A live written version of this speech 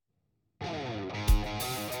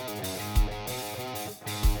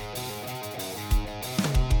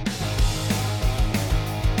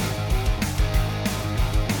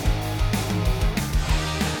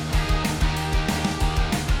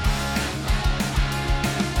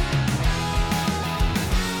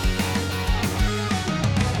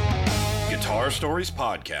Guitar Stories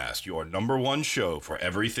Podcast, your number one show for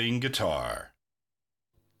everything guitar.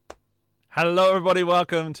 Hello, everybody.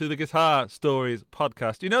 Welcome to the Guitar Stories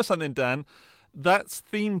Podcast. You know something, Dan? That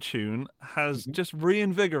theme tune has just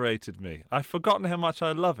reinvigorated me. I've forgotten how much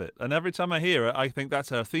I love it. And every time I hear it, I think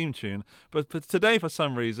that's our theme tune. But today, for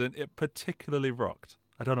some reason, it particularly rocked.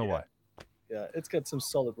 I don't know why. Yeah, it's got some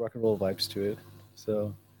solid rock and roll vibes to it.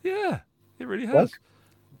 So yeah, it really has.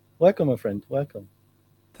 Welcome, my friend. Welcome.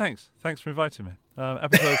 Thanks for inviting me.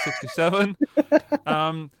 Episode 67.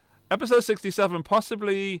 Episode 67,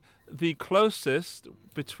 possibly the closest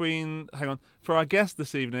between, for our guest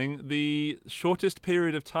this evening, the shortest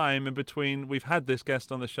period of time in between we've had this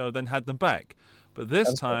guest on the show, then had them back. But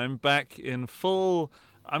this time, back in full,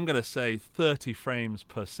 I'm going to say 30 frames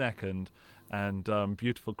per second, and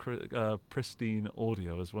beautiful, pristine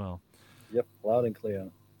audio as well. Yep, loud and clear.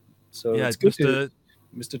 So yeah, it's good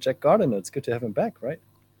Mr. Jack Gardiner, it's good to have him back, right?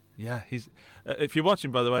 Yeah, he's. If you're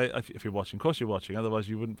watching, by the way, if you're watching, of course you're watching. Otherwise,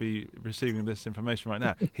 you wouldn't be receiving this information right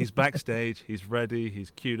now. He's backstage. He's ready.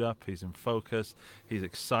 He's queued up. He's in focus. He's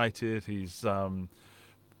excited. He's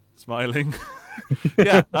smiling.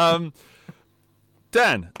 yeah.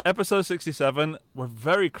 Dan, episode 67. We're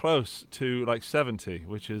very close to like 70,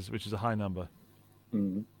 which is a high number.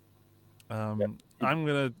 Mm-hmm.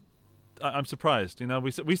 I'm surprised. You know,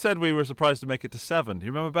 we said we were surprised to make it to 7. Do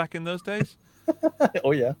you remember back in those days?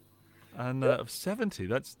 Oh yeah. And 70,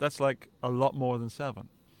 that's like a lot more than 7.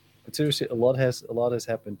 But seriously, a lot has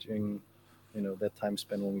happened during, that time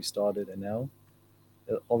span when we started, and now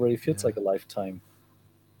it already feels like a lifetime.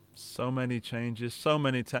 So many changes, so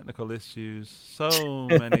many technical issues, so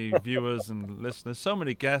many viewers and listeners, so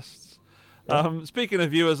many guests. Speaking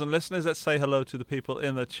of viewers and listeners, let's say hello to the people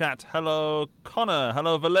in the chat. Hello, Connor.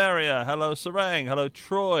 Hello, Valeria. Hello, Sarang. Hello,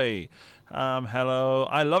 Troy. Hello,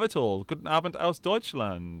 I love it all. Guten Abend aus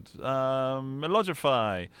Deutschland.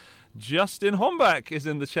 Melodify. Justin Hombach is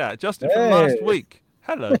in the chat. Justin from last week.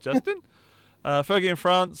 Hello, Justin. Fergie in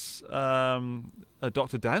France.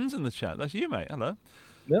 Dr. Dan's in the chat. That's you, mate. Hello.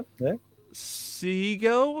 Yep. Yeah.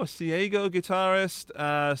 Ciego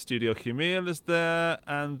guitarist. Studio Humil is there.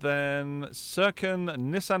 And then Sirkin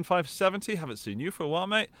Nissan 570. Haven't seen you for a while,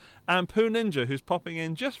 mate. And Pooh Ninja, who's popping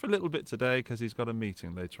in just for a little bit today because he's got a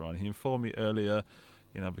meeting later on. He informed me earlier,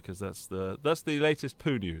 because that's the latest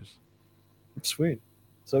Pooh news. Sweet.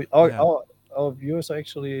 So our viewers are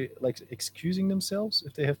actually like excusing themselves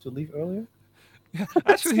if they have to leave earlier. Yeah,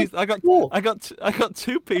 actually, I got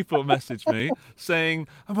 2 people message me saying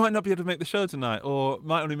I might not be able to make the show tonight, or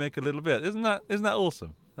might only make a little bit. Isn't that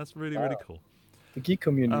awesome? That's really cool. The geek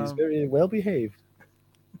community is very well behaved.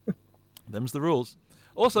 Them's the rules.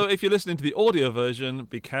 Also, if you're listening to the audio version,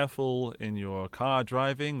 be careful in your car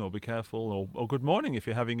driving, or be careful, or good morning if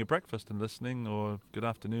you're having your breakfast and listening, or good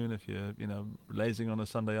afternoon if you're lazing on a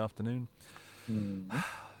Sunday afternoon.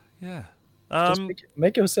 Yeah. Just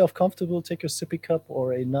make yourself comfortable. Take your sippy cup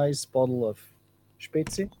or a nice bottle of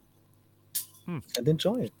Spezi and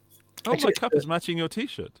enjoy it. Oh, actually, my cup is matching your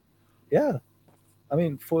T-shirt. Yeah, I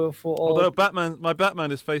mean for all. Although my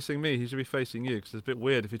Batman is facing me, he should be facing you because it's a bit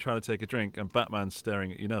weird if you're trying to take a drink and Batman's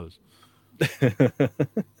staring at your nose. Yep,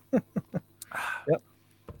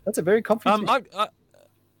 that's a very comfy.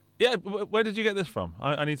 Yeah, where did you get this from?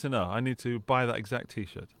 I need to know. I need to buy that exact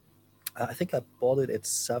T-shirt. I think I bought it at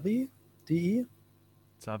Savvy. DE.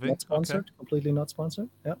 Savvy? Not sponsored. Okay. Completely not sponsored.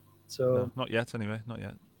 Yeah. So no, not yet. Anyway, not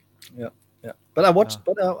yet. Yeah. But I watched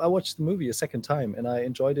the movie a second time, and I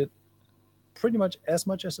enjoyed it pretty much as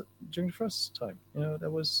during the first time.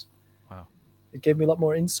 That was. Wow. It gave me a lot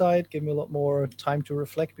more insight. Gave me a lot more time to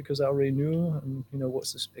reflect because I already knew and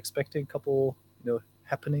was expecting a couple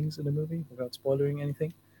happenings in the movie without spoiling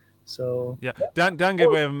anything. So yeah. Dan gave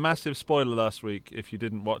away a massive spoiler last week if you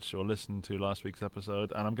didn't watch or listen to last week's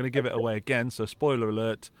episode, and I'm going to give it away again. So spoiler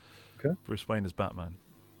alert: Bruce Wayne is Batman.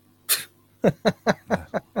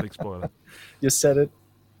 Big spoiler. You said it.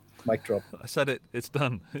 Mic drop. I said it. It's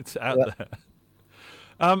done. It's out there.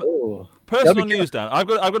 Personal news, Dan. I've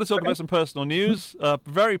got to talk about some personal news.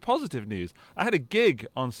 Very positive news. I had a gig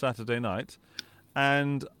on Saturday night,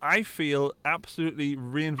 and I feel absolutely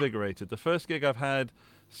reinvigorated. The first gig I've had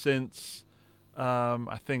since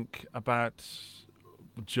I think about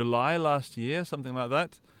July last year, something like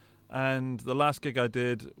that. And the last gig I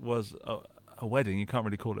did was a wedding. You can't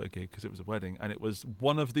really call it a gig because it was a wedding. And it was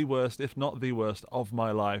one of the worst, if not the worst, of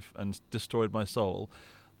my life and destroyed my soul.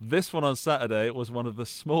 This one on Saturday was one of the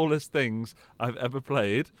smallest things I've ever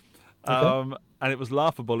played. And it was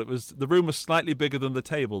laughable. The room was slightly bigger than the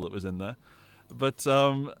table that was in there. But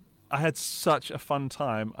I had such a fun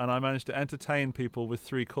time, and I managed to entertain people with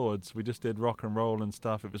 3 chords. We just did rock and roll and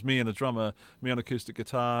stuff. It was me and a drummer, me on acoustic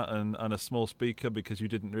guitar, and a small speaker, because you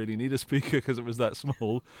didn't really need a speaker because it was that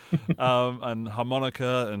small, and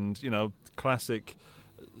harmonica and, classic.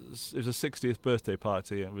 It was a 60th birthday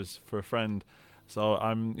party. It was for a friend. So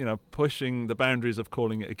I'm, pushing the boundaries of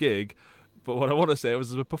calling it a gig. But what I want to say, it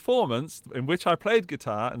was a performance in which I played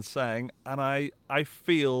guitar and sang, and I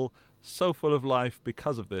feel so full of life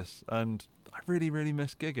because of this, and I really, really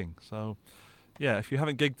miss gigging. So, yeah, if you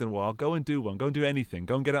haven't gigged in a while, go and do one. Go and do anything.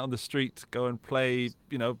 Go and get out on the street. Go and play,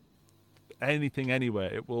 anything,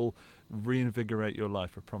 anywhere. It will reinvigorate your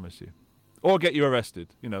life, I promise you. Or get you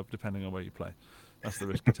arrested, depending on where you play. That's the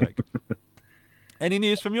risk you take. Any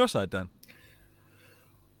news from your side, Dan?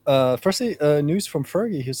 Firstly, news from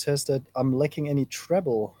Fergie, who says that I'm lacking any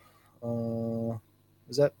treble.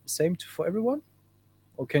 Is that the same for everyone?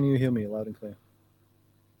 Or can you hear me loud and clear?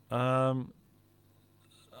 I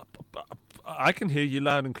can hear you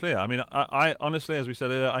loud and clear. I mean, I honestly, as we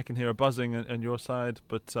said earlier, I can hear a buzzing on your side,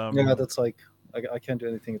 but yeah, that's like I can't do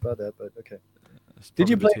anything about that. But okay. Did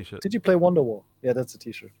you play? Did you play Wonderwall? Yeah, that's a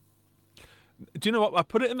T-shirt. Do you know what? I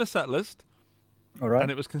put it in the set list, all right,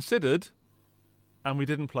 and it was considered, and we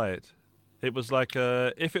didn't play it. It was like,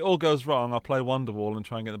 if it all goes wrong, I'll play Wonderwall and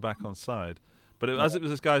try and get the back on side. But as it was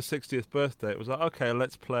this guy's 60th birthday, it was like, okay,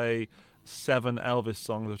 let's play 7 Elvis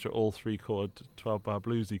songs, which are all 3-chord, 12-bar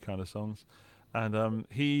bluesy kind of songs. And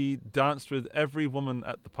he danced with every woman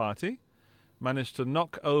at the party, managed to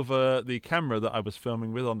knock over the camera that I was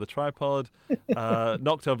filming with on the tripod,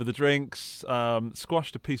 knocked over the drinks,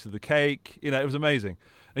 squashed a piece of the cake. It was amazing.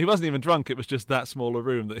 And he wasn't even drunk. It was just that small a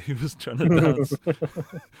room that he was trying to dance.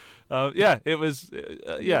 It was.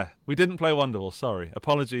 We didn't play Wonderwall. Sorry.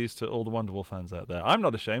 Apologies to all the Wonderwall fans out there. I'm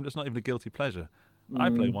not ashamed. It's not even a guilty pleasure. I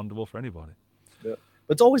play Wonderwall for anybody. Yeah.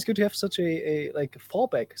 But it's always good to have such a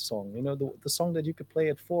fallback song. The song that you could play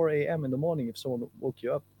at 4 a.m. in the morning if someone woke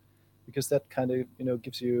you up, because that kind of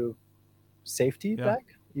gives you safety back.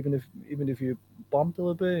 Even if you bumped a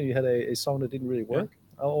little bit and you had a song that didn't really work.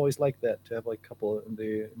 I always like that, to have like a couple in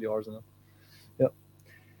the arsenal.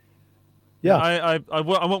 Yeah. I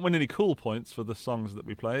won't win any cool points for the songs that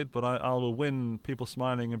we played, but I will win people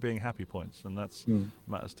smiling and being happy points, and that's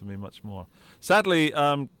matters to me much more. Sadly,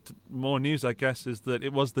 more news, I guess, is that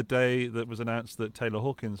it was the day that was announced that Taylor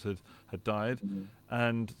Hawkins had died,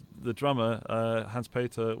 and the drummer Hans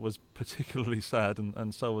Peter was particularly sad,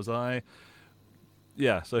 and so was I.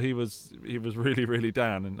 Yeah, so he was really, really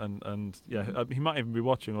down, and he might even be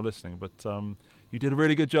watching or listening, but you did a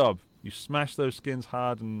really good job. You smashed those skins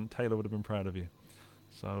hard, and Taylor would have been proud of you.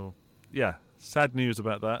 So, yeah, sad news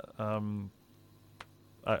about that.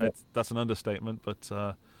 That's an understatement, but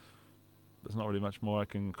there's not really much more I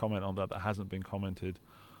can comment on that hasn't been commented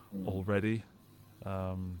already.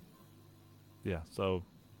 So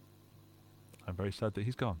I'm very sad that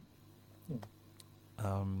he's gone.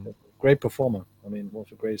 Great performer. I mean, one of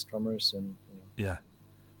the greatest drummers. Yeah,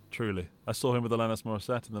 truly. I saw him with Alanis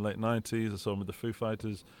Morissette in the late 90s. I saw him with the Foo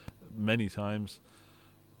Fighters many times.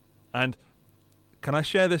 And can I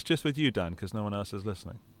share this just with you, Dan, because no one else is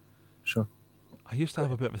listening? Sure. I used to have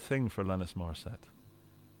a bit of a thing for Alanis Morissette.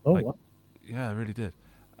 Oh, what? Yeah, I really did.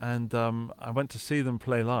 And I went to see them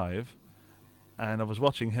play live, and I was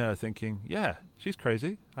watching her thinking, yeah, she's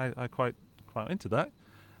crazy. I quite into that.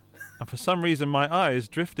 And for some reason, my eyes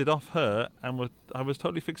drifted off her, and I was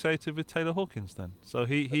totally fixated with Taylor Hawkins then. So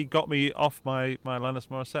he got me off my Alanis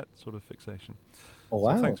Morissette sort of fixation. Oh,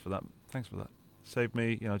 wow. So thanks for that. Saved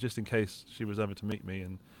me, just in case she was ever to meet me,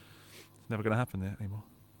 and it's never going to happen there anymore.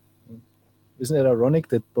 Isn't it ironic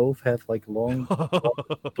that both have like long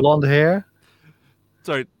blonde hair?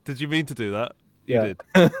 Sorry, did you mean to do that? Yeah. You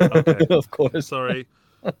did. Okay. Of course. Sorry.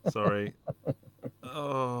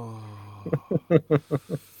 Oh.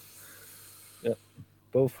 Yeah.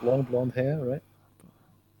 Both long blonde hair, right?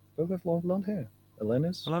 Both have long blonde hair.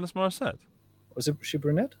 Alanis Morissette. Was she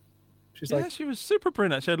brunette? She was super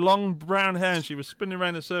brunette. She had long brown hair, and she was spinning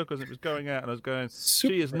around in circles, and it was going out, and I was going,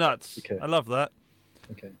 she is nuts. Okay. I love that.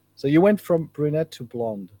 Okay. So you went from brunette to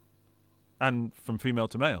blonde. And from female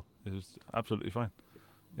to male. It was absolutely fine.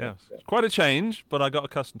 Yeah. Quite a change, but I got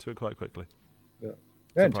accustomed to it quite quickly. Yeah.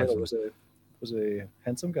 And Taylor was a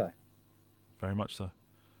handsome guy. Very much so.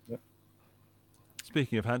 Yeah.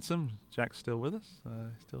 Speaking of handsome, Jack's still with us.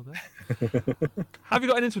 Still there. Have you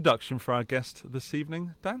got an introduction for our guest this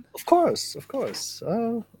evening, Dan? Of course.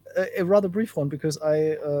 A rather brief one, because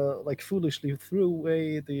I foolishly threw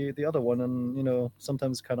away the other one, and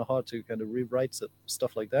sometimes it's kind of hard to kind of rewrite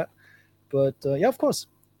stuff like that. But of course,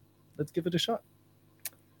 let's give it a shot.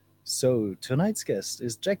 So, tonight's guest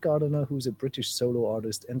is Jack Gardner, who's a British solo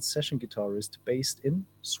artist and session guitarist based in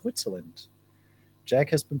Switzerland. Jack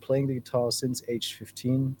has been playing the guitar since age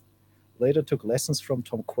 15, later took lessons from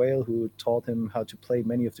Tom Quayle, who taught him how to play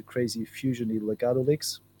many of the crazy fusion-y legato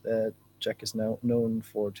licks that Jack is now known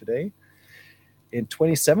for today. In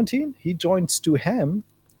 2017, he joined Stu Ham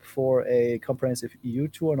for a comprehensive EU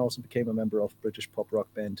tour and also became a member of British pop rock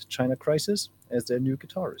band China Crisis as their new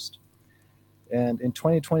guitarist. And in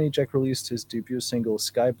 2020, Jack released his debut single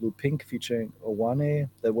Sky Blue Pink featuring Owane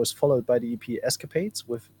that was followed by the EP Escapades,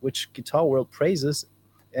 with which Guitar World praises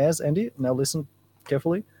as, Andy, now listen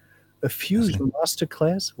carefully, a fusion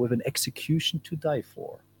masterclass with an execution to die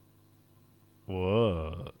for.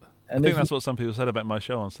 Whoa. And I think that's what some people said about my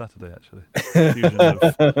show on Saturday, actually. Fusion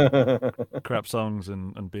of crap songs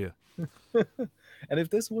and beer. And if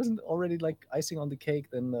this wasn't already like icing on the cake,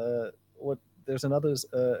 then there's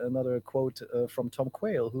another quote from Tom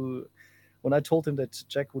Quayle, who, when I told him that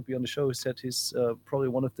Jack would be on the show, he said he's probably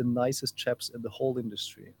one of the nicest chaps in the whole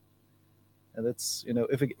industry. And that's,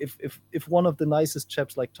 if one of the nicest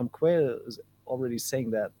chaps like Tom Quayle is already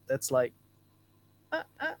saying that, that's like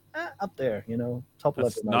up there, top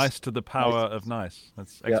That's level. nice to the power of nice.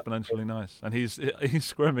 That's exponentially nice. And he's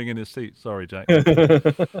squirming in his seat. Sorry, Jack.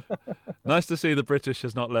 Nice to see the British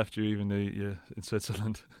has not left you, even though you're in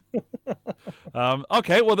Switzerland.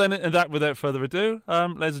 Okay, well then, without further ado,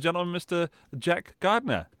 ladies and gentlemen, Mr. Jack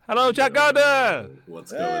Gardner. Hello, Jack Gardner.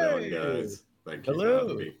 What's going on, guys? Thank you for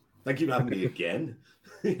having me. Thank you for having me again.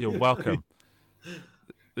 You're welcome.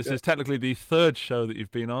 This is technically the third show that you've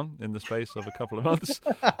been on in the space of a couple of months.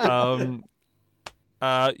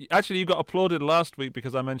 Actually, you got applauded last week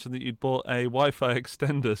because I mentioned that you'd bought a Wi-Fi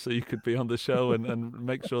extender so you could be on the show and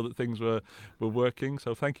make sure that things were working.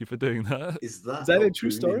 So thank you for doing that. Is that a true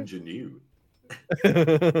story?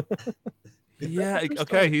 Yeah.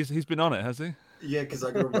 Okay. He's been on it, has he? Yeah, because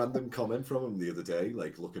I got a random comment from him the other day,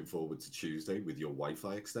 like looking forward to Tuesday with your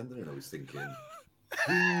Wi-Fi extender, and I was thinking,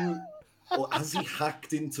 or has he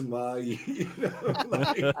hacked into my,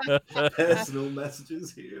 personal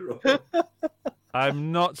messages here?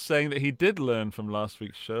 I'm not saying that he did learn from last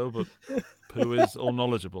week's show, but Pooh is all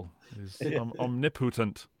knowledgeable. He's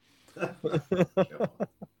omnipotent.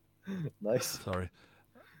 Nice. Sorry.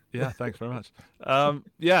 Yeah, thanks very much.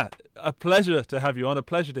 Yeah, a pleasure to have you on. A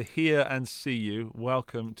pleasure to hear and see you.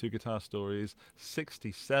 Welcome to Guitar Stories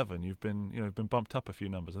 67. You've been bumped up a few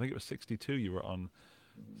numbers. I think it was 62 you were on.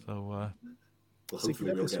 So. Well,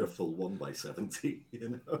 hopefully we'll get a full 1 by 70.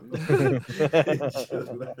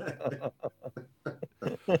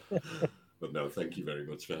 But no, thank you very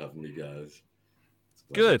much for having me, guys.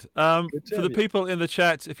 Good. For the people in the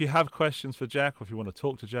chat, if you have questions for Jack, or if you want to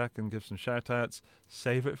talk to Jack and give some shout-outs,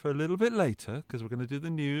 save it for a little bit later, because we're going to do the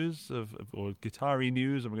news or guitar-y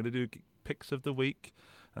news, and we're going to do picks of the week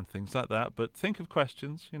and things like that. But think of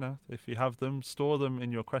questions, if you have them, store them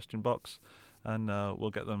in your question box, and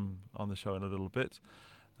we'll get them on the show in a little bit.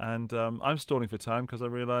 And I'm stalling for time because I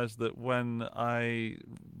realized that when I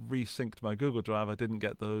resynced my Google Drive, I didn't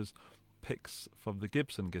get those picks from the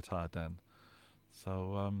Gibson Guitar Den.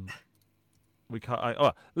 So we can't.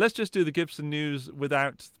 Let's just do the Gibson news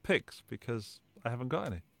without picks because I haven't got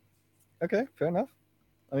any. Okay, fair enough.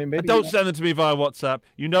 I mean, maybe. And don't send them to me via WhatsApp.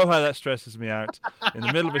 You know how that stresses me out. In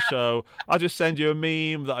the middle of a show, I'll just send you a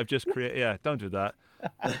meme that I've just created. Yeah, don't do that.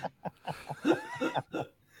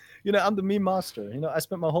 I'm the meme master. I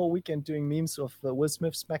spent my whole weekend doing memes of Will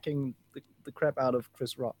Smith smacking the crap out of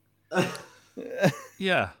Chris Rock.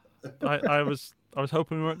 Yeah, I was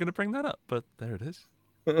hoping we weren't going to bring that up, but there it is.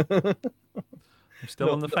 I'm still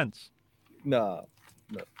on the fence. No.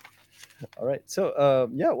 All right. So,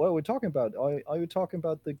 what are we talking about? Are you talking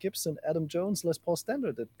about the Gibson Adam Jones Les Paul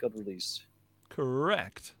Standard that got released?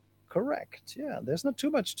 Correct. Yeah. There's not too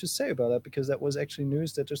much to say about that because that was actually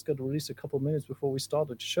news that just got released a couple minutes before we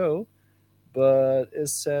started the show. But it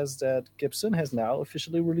says that Gibson has now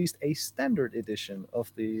officially released a standard edition of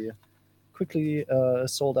the quickly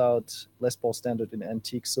sold out Les Paul Standard in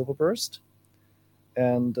antique silver burst.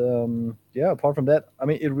 And apart from that, I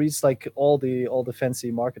mean, it reads like all the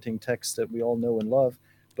fancy marketing text that we all know and love,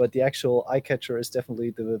 but the actual eye catcher is definitely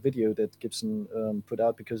the video that Gibson put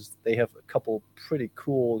out because they have a couple pretty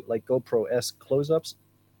cool like GoPro-esque close-ups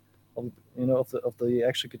of the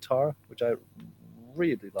actual guitar, which I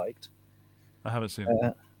really liked. I haven't seen.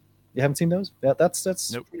 You haven't seen those? Yeah, that's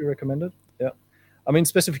Nope. Pretty recommended. Yeah. I mean,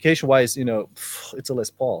 specification-wise, it's a Les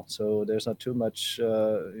Paul, so there's not too much,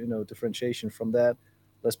 differentiation from that.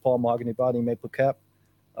 Les Paul mahogany body, maple cap.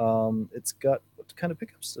 It's got what kind of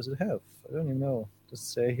pickups does it have? I don't even know. Does it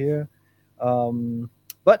say here?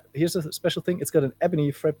 But here's a special thing: it's got an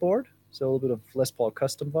ebony fretboard, so a little bit of Les Paul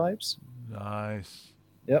custom vibes. Nice.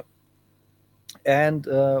 Yep. And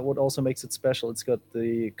what also makes it special, it's got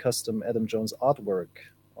the custom Adam Jones artwork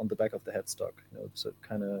on the back of the headstock. So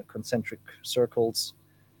kind of concentric circles,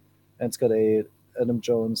 and it's got a Adam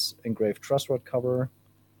Jones engraved truss rod cover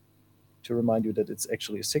to remind you that it's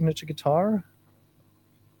actually a signature guitar.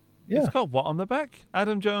 Yeah. It's got what on the back?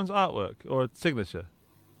 Adam Jones artwork or a signature?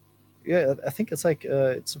 Yeah, I think it's like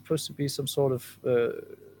it's supposed to be some sort of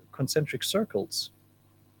concentric circles.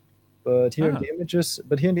 But here in the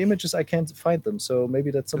images, I can't find them. So maybe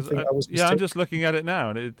that's something I was mistaken. Yeah, I'm just looking at it now,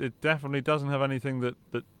 and it definitely doesn't have anything that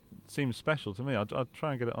seems special to me. I'll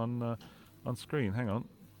try and get it on screen. Hang on,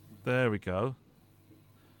 there we go.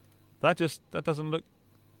 That doesn't look.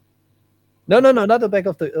 No, not the back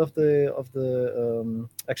of the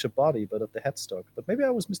actual body, but of the headstock. But maybe I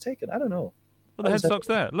was mistaken. I don't know. Well, the headstock's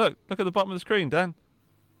there. Look at the bottom of the screen, Dan.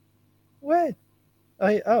 Wait,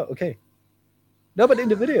 okay. No, but in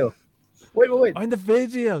the video. Wait. Oh, in the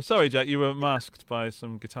video. Sorry, Jack, you were masked by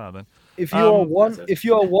some guitar then. If you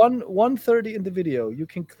are 130 in the video, you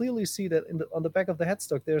can clearly see that on the back of the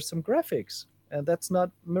headstock there's some graphics, and that's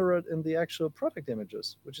not mirrored in the actual product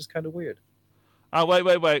images, which is kind of weird. Oh,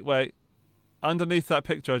 wait. Underneath that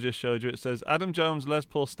picture I just showed you, it says Adam Jones Les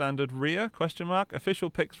Paul Standard rear ?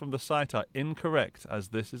 Official pics from the site are incorrect as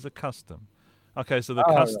this is a custom. Okay, so the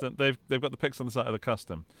custom they've got the pics on the site of the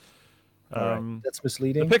custom. That's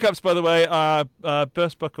misleading. The pickups, by the way, are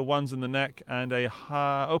burst bucker ones in the neck and a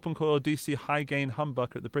open coil DC high gain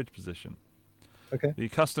humbucker at the bridge position. Okay. The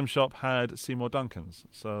custom shop had Seymour Duncans,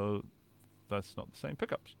 so that's not the same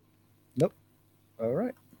pickups. Nope. All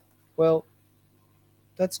right. Well,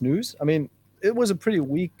 that's news. I mean, it was a pretty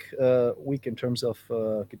weak week in terms of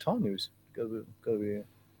guitar news. Gotta be.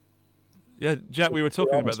 Yeah, Jack, we were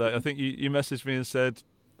talking about that. I think you messaged me and said,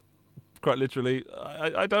 quite literally,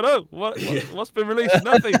 I don't know what's been released.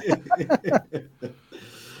 Nothing. I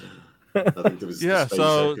think there was the Space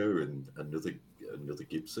Echo and another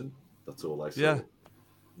Gibson. That's all I saw. Yeah.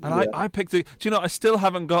 And I picked it. Do you know? I still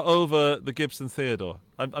haven't got over the Gibson Theodore.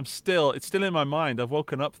 It's still in my mind. I've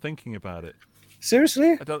woken up thinking about it.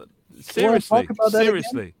 Seriously? Seriously.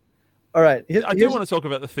 Again? All right. I do want to talk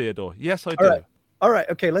about the Theodore. Yes, I do. All right.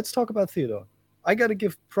 Okay, let's talk about Theodore. I got to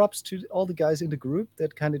give props to all the guys in the group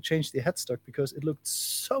that kind of changed the headstock because it looked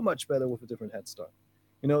so much better with a different headstock.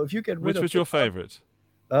 If you get rid of... Which was your favorite?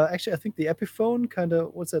 Actually, I think the Epiphone kind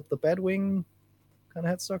of... What's that? The Badwing kind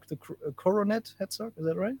of headstock? The Coronet headstock? Is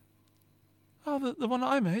that right? Oh, the one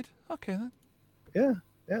that I made? Okay, then.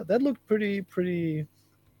 Yeah. That looked pretty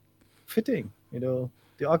fitting, The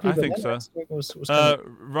ugly I think so. Was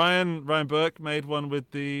Ryan Burke made one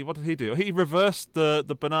with the... What did he do? He reversed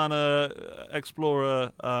the Banana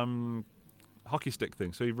Explorer hockey stick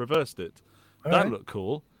thing. So he reversed it. That looked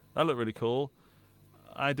cool. That looked really cool.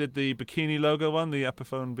 I did the bikini logo one, the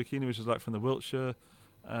Epiphone bikini, which is like from the Wiltshire,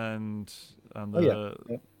 and then the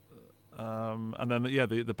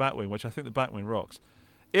Batwing, which I think the Batwing rocks.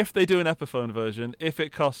 If they do an Epiphone version, if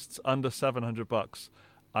it costs under $700,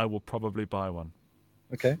 I will probably buy one.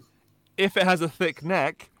 Okay. If it has a thick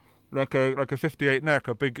neck, like a 58 neck,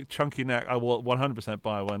 a big chunky neck, I will 100%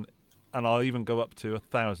 buy one, and I'll even go up to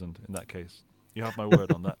 1,000 in that case. You have my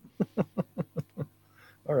word on that.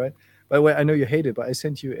 All right. By the way, I know you hate it, but I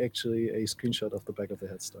sent you actually a screenshot of the back of the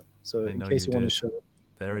headstock. So in case you want to show it.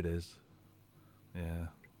 There it is.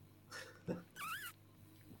 Yeah.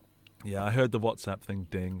 Yeah, I heard the WhatsApp thing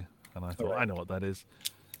ding, and I thought, I know what that is.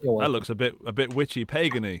 That looks a bit witchy,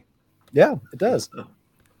 pagany. Yeah, it does.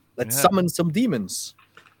 Let's summon some demons.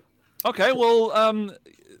 Okay, well,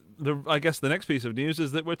 I guess the next piece of news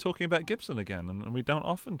is that we're talking about Gibson again, and we don't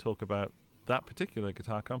often talk about that particular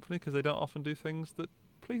guitar company because they don't often do things that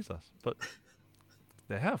please us, but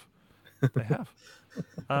they have. They have.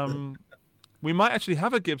 We might actually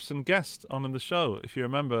have a Gibson guest on in the show, if you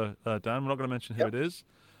remember, Dan. We're not going to mention who it is.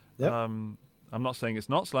 Yep. I'm not saying it's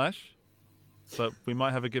not Slash, but we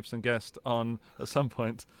might have a Gibson guest on at some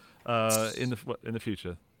point in the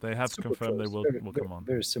future. They have confirmed they will come on.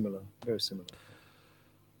 Very similar. Very similar.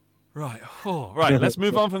 Right. Oh, right. Let's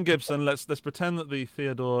move on from Gibson. Let's pretend that the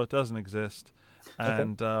Theodore doesn't exist,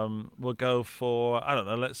 and we'll go for, I don't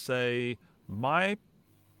know. Let's say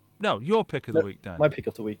your pick of the week, Dan. My pick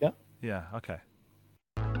of the week. Yeah. Yeah. Okay.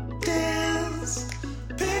 Dan's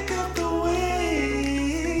pick of the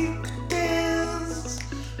week. Dan's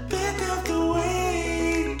pick of the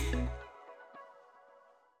week.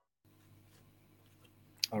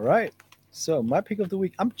 All right. So my pick of the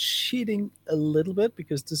week, I'm cheating a little bit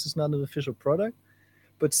because this is not an official product,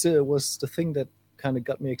 but still it was the thing that kind of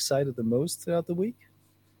got me excited the most throughout the week.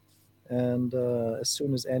 and as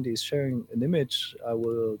soon as Andy is sharing an image, I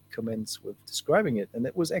will commence with describing it. And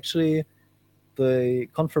it was actually the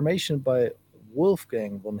confirmation by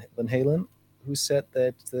Wolfgang Van Halen, who said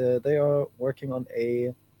that they are working on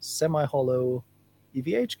a semi-hollow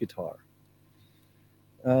EVH guitar.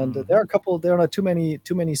 And there are not too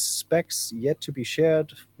many specs yet to be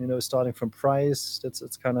shared. Starting from price,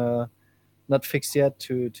 it's kind of not fixed yet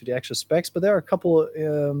to the actual specs, but there are a couple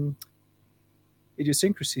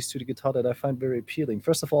idiosyncrasies to the guitar that I find very appealing.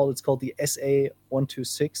 First of all, it's called the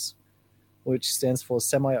SA126, which stands for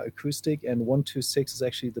semi-acoustic, and 126 is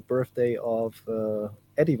actually the birthday of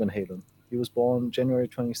Eddie Van Halen. He was born January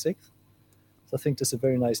 26th. So I think this is a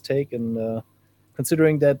very nice take, and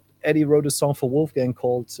considering that Eddie wrote a song for Wolfgang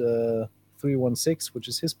called 316, which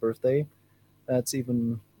is his birthday, that's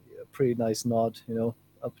even a pretty nice nod,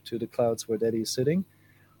 up to the clouds where Eddie is sitting.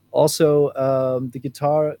 Also, the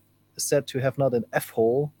guitar is said to have not an F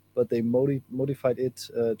hole, but they modified it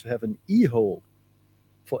to have an E hole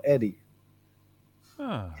for Eddie.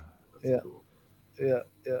 Ah. Yeah.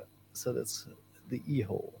 So that's the E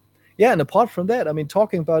hole. Yeah, and apart from that, I mean,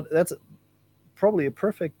 talking about that's probably a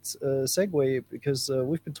perfect segue, because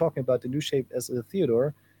we've been talking about the new shape as a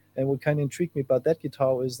Theodore, and what kind of intrigued me about that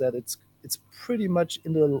guitar is that it's pretty much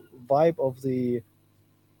in the vibe of the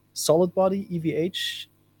solid body EVH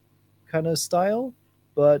kind of style,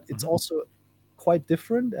 but it's also quite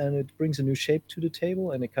different, and it brings a new shape to the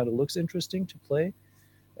table, and it kind of looks interesting to play.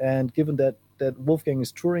 And given that Wolfgang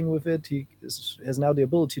is touring with it, he has now the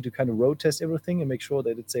ability to kind of road test everything and make sure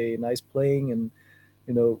that it's a nice playing and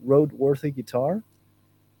road-worthy guitar.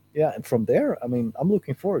 Yeah, and from there, I mean, I'm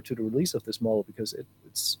looking forward to the release of this model, because it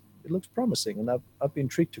looks promising, and I've been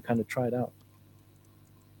intrigued to kind of try it out.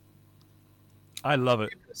 I love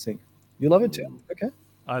it. You love it too? Okay.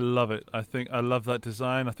 I love it. I love that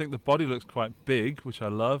design. I think the body looks quite big, which I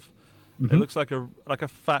love. It looks like a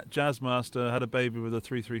fat jazz master had a baby with a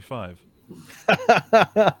 335.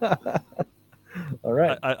 All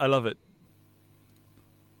right. I love it.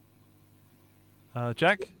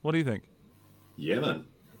 Jack, what do you think? Yeah, man.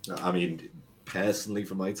 I mean, personally,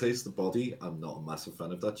 for my taste, the body, I'm not a massive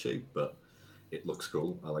fan of that shape, but it looks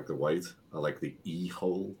cool. I like the white. I like the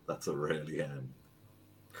E-hole. That's a really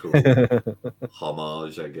cool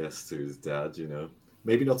homage, I guess, to his dad,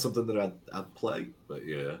 Maybe not something that I'd play, but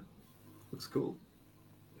yeah, looks cool.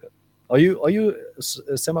 Are you a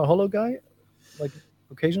semi-hollow guy, like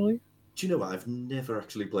occasionally? Do you know what? I've never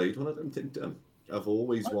actually played one. I don't think. I've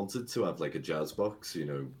always wanted to have like a jazz box,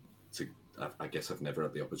 I guess I've never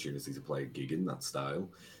had the opportunity to play a gig in that style.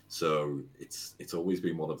 So it's always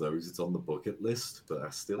been one of those. It's on the bucket list, but I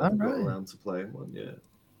still haven't got around to playing one yet.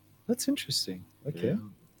 That's interesting. Okay. Yeah.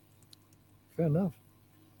 Fair enough.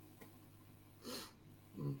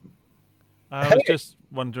 I was just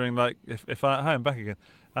wondering, like, if hi, I'm back again.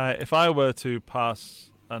 If I were to pass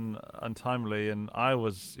untimely, and I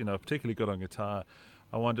was, particularly good on guitar,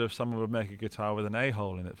 I wonder if someone would make a guitar with an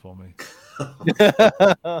A-hole in it for me.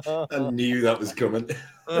 I knew that was coming.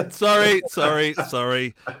 Sorry.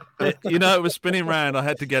 It was spinning round. I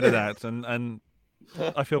had to get it out, and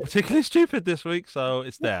I feel particularly stupid this week, so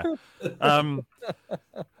it's there.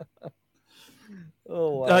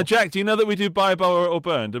 Oh, wow. Jack, do you know that we do buy, borrow, or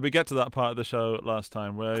burn? Did we get to that part of the show last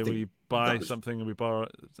time where we buy something and we borrow?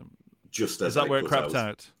 Just is that where it crapped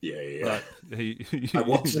out? Yeah. Right. I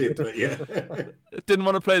watched it, but yeah. Didn't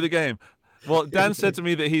want to play the game. Well, Dan said to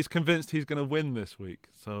me that he's convinced he's going to win this week.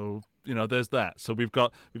 So, there's that. So we've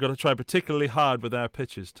got to try particularly hard with our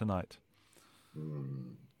pitches tonight.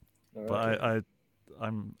 But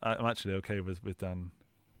I'm actually okay with Dan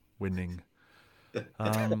winning.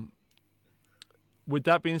 With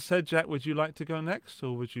that being said, Jack, would you like to go next,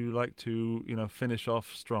 or would you like to, finish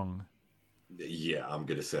off strong? Yeah, I'm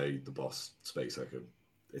going to say the Boss Space Echo.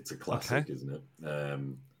 It's a classic, isn't it?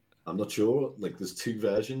 I'm not sure. Like, there's two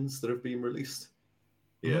versions that have been released.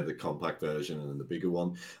 Yeah, the compact version and the bigger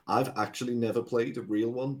one. I've actually never played a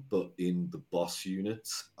real one, but in the Boss unit,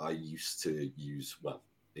 I used to use,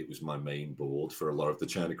 it was my main board for a lot of the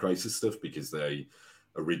China Crisis stuff, because they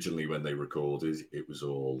originally, when they recorded, it was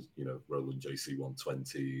all, Roland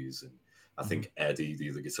JC120s, and I think Eddie, the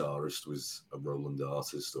other guitarist, was a Roland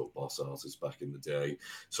artist or Boss artist back in the day.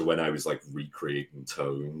 So when I was like recreating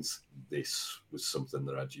tones, this was something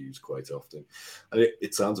that I'd use quite often. And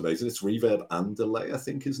it sounds amazing. It's reverb and delay, I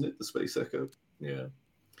think, isn't it? The Space Echo. Yeah.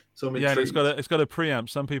 So I'm intrigued. And it's got a preamp.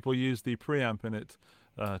 Some people use the preamp in it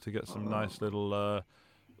to get some nice little,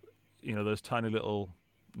 those tiny little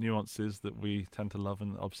nuances that we tend to love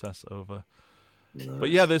and obsess over. Nice. But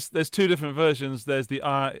yeah, there's two different versions. There's the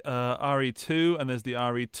RE2 and there's the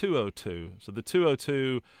RE202. So the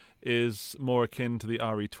 202 is more akin to the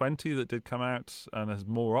RE20 that did come out and has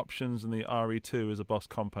more options than the RE2 as a Boss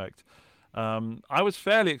Compact. I was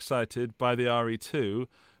fairly excited by the RE2,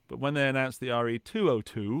 but when they announced the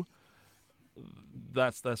RE202,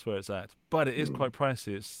 that's where it's at. But it is quite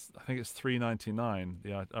pricey. I think it's $399,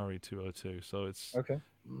 the RE202. So it's Okay.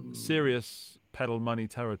 serious pedal money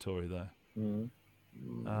territory there.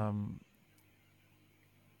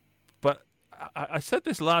 But I said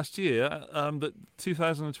this last year that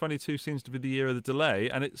 2022 seems to be the year of the delay,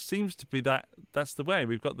 and it seems to be that's the way.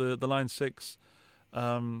 We've got the Line 6,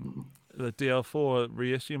 the DL4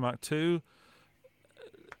 reissue Mark II.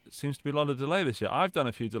 It seems to be a lot of delay this year. I've done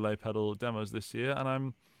a few delay pedal demos this year, and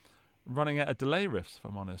I'm running out of delay riffs, if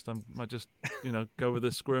I'm honest. I might just, go with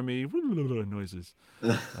the squirmy noises.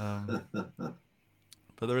 But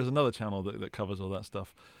there is another channel that covers all that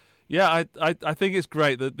stuff. Yeah, I think it's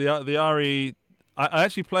great that the RE. I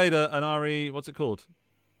actually played an RE. What's it called?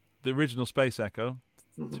 The original Space Echo,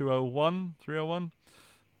 201, 301.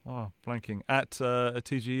 Oh, blanking at a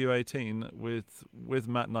TGU 18 with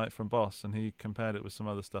Matt Knight from Boss, and he compared it with some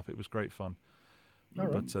other stuff. It was great fun.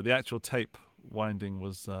 But the actual tape winding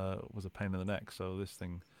was a pain in the neck. So this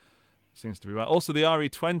thing seems to be right. Also, the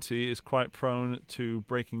RE20 is quite prone to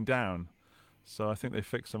breaking down. So I think they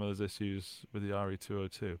fixed some of those issues with the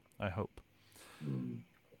RE202. I hope.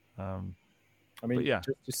 Just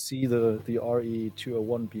to see the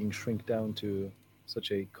RE201 being shrink down to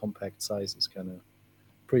such a compact size is kind of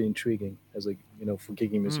pretty intriguing as for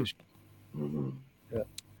gigging musicians. Yeah.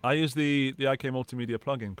 I use the IK Multimedia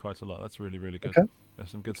plugin quite a lot. That's really, really good. Okay.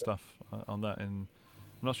 There's some good stuff on that. And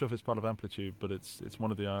I'm not sure if it's part of Amplitude, but it's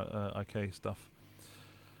one of the IK stuff.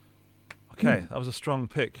 Okay, that was a strong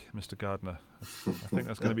pick, Mr. Gardner. I think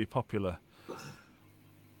that's going to be popular.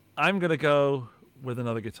 I'm going to go with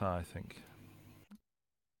another guitar, I think.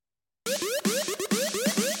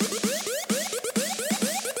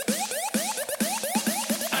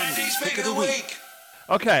 Andy's Pick of the Week.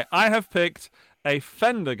 Okay, I have picked a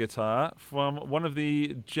Fender guitar from one of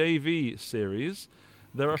the JV series.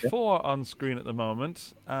 There are 4 on screen at the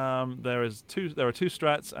moment. There are 2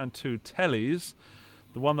 Strats and 2 Tellys.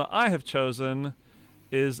 The one that I have chosen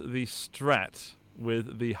is the Strat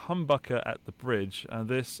with the humbucker at the bridge, and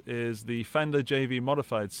this is the Fender JV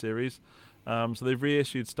Modified series. So they've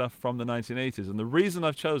reissued stuff from the 1980s, and the reason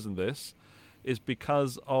I've chosen this is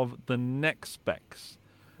because of the neck specs.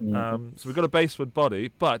 So we've got a basswood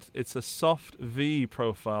body, but it's a soft V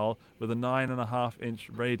profile with a 9.5-inch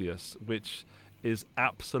radius, which is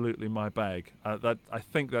absolutely my bag. I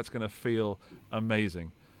think that's going to feel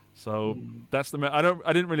amazing. So that's I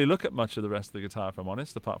didn't really look at much of the rest of the guitar, if I'm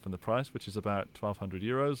honest, apart from the price, which is about 1,200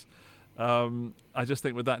 euros. I just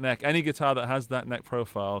think with that neck, any guitar that has that neck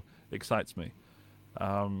profile excites me.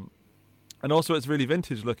 And also it's really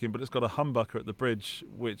vintage looking, but it's got a humbucker at the bridge,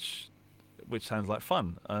 which sounds like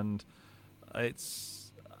fun. And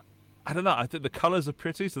it's, I don't know, I think the colors are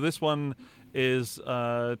pretty. So this one is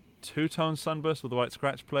two-tone sunburst with a white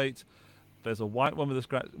scratch plate. There's a white one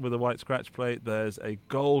with a white scratch plate. There's a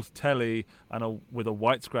gold telly with a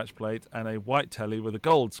white scratch plate, and a white telly with a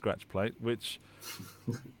gold scratch plate, which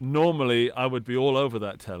normally I would be all over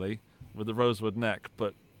that telly with the rosewood neck,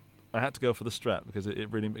 but I had to go for the Strat because it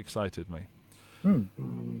really excited me.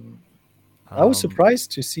 I was surprised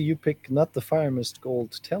to see you pick not the Fire Mist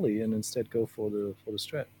Gold telly and instead go for the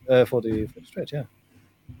Strat. For the Strat, yeah.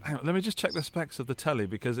 Hang on, let me just check the specs of the telly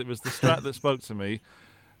because it was the Strat that spoke to me.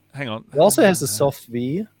 Hang on. It also has the soft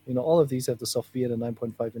V. All of these have the soft V at a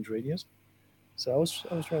 9.5-inch radius. So I was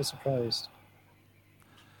rather surprised.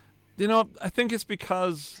 I think it's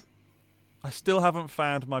because I still haven't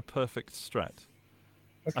found my perfect Strat.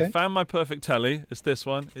 Okay. I found my perfect telly. It's this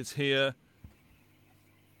one. It's here.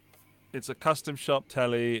 It's a custom shop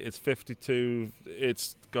telly. It's 52.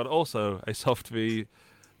 It's got also a soft V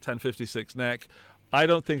 1056 neck. I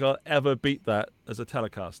don't think I'll ever beat that as a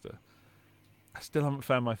Telecaster. I still haven't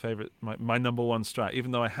found my favorite, my number one Strat,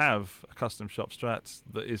 even though I have a custom shop Strat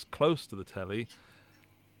that is close to the telly.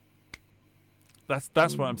 That's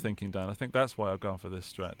what I'm thinking, Dan. I think that's why I've gone for this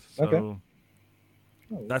Strat. So okay.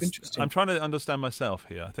 That's interesting. I'm trying to understand myself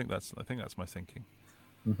here. I think that's my thinking.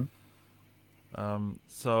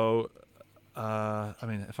 So I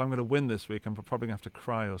mean, if I'm going to win this week, I'm probably going to have to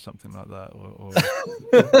cry or something like that, or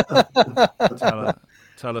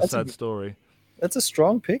tell a sad story. That's a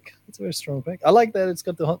strong pick. It's a very strong pick. I like that it's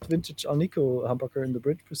got the vintage Alnico humbucker in the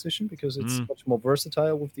bridge position because it's much more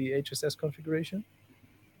versatile with the HSS configuration.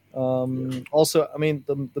 Also, I mean,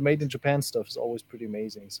 the made in Japan stuff is always pretty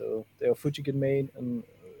amazing. So they are Fujigen made, and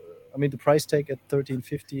I mean, the price tag at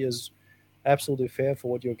 $1,350 is absolutely fair for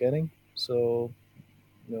what you're getting. So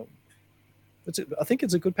I think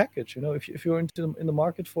it's a good package. If you're in the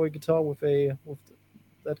market for a guitar with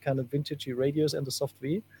that kind of vintagey radius and the soft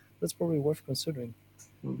V, that's probably worth considering.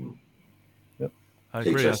 Mm-hmm. Yep. I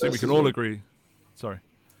agree. I think we can all agree. Sorry.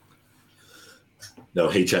 No,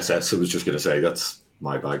 HSS, I was just going to say, that's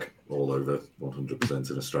my bag all over 100% in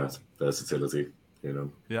a Strat. Versatility,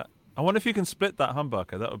 Yeah. I wonder if you can split that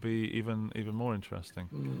humbucker. That would be even more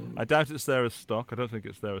interesting. I doubt it's there as stock. I don't think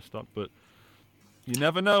it's there as stock, but you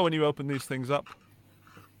never know when you open these things up.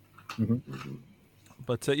 Mm-hmm.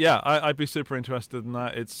 But I'd be super interested in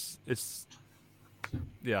that.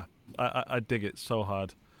 I dig it so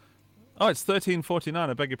hard. Oh, it's $1,349.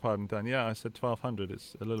 I beg your pardon, Dan. Yeah, I said $1,200.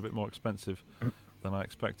 It's a little bit more expensive than I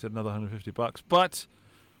expected. Another $150, but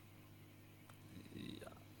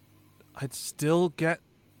I'd still get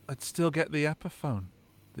the Epiphone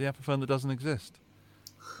that doesn't exist.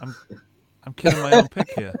 I'm killing my own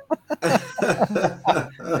pick here.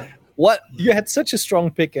 What? You had such a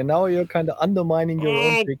strong pick, and now you're kind of undermining your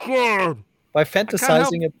own pick by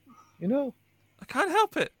fantasizing it. I can't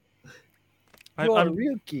help it. You're a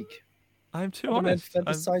real geek. I'm too You honest.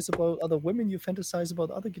 fantasize about other women. You fantasize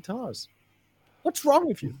about other guitars. What's wrong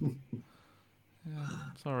with you? Yeah,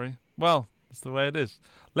 sorry. Well, it's the way it is.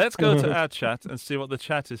 Let's go to our chat and see what the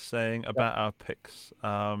chat is saying about our picks.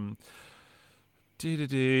 Sarang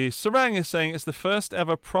is saying it's the first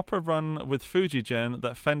ever proper run with Fujigen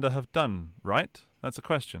that Fender have done, right? That's a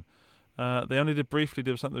question. They only briefly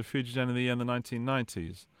did something with Fujigen in the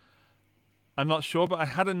 1990s. I'm not sure, but I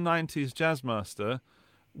had a 90s Jazzmaster,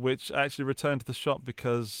 which I actually returned to the shop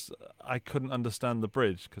because I couldn't understand the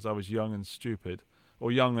bridge because I was young and stupid, or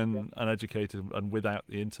young and uneducated and without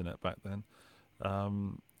the internet back then.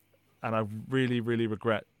 And I really, really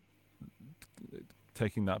regret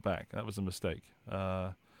taking that back. That was a mistake.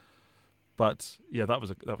 But yeah, that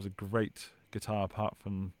was a great guitar apart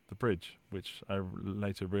from the bridge, which I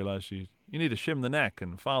later realized you need to shim the neck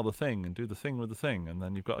and file the thing and do the thing with the thing, and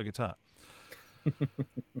then you've got a guitar.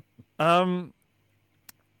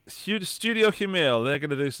 Studio Humil, they're going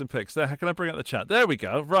to do some picks. There, can I bring up the chat? There we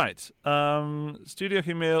go. Right. Studio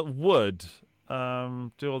Humil would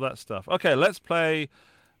do all that stuff. Okay, let's play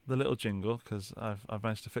the little jingle because I've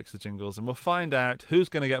managed to fix the jingles, and we'll find out who's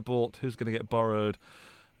going to get bought, who's going to get borrowed,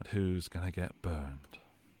 and who's going to get burned.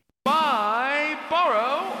 Buy,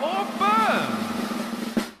 borrow, or burn.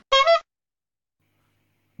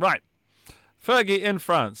 Right. Fergie in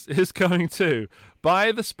France is going to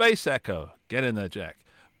buy the Space Echo. Get in there, Jack.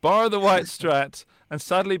 Borrow the white Strat, and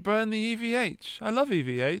sadly burn the EVH. I love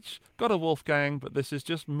EVH. Got a Wolfgang, but this is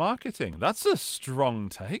just marketing. That's a strong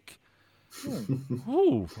take.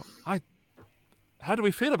 Ooh, how do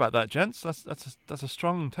we feel about that, gents? That's a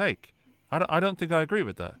strong take. I don't think I agree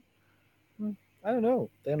with that. I don't know.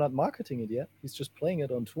 They're not marketing it yet. He's just playing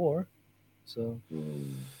it on tour. So.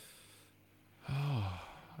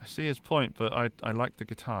 I see his point, but I like the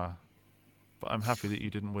guitar. But I'm happy that you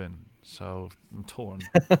didn't win, so I'm torn.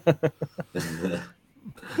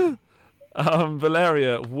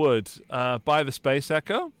 Valeria would buy the Space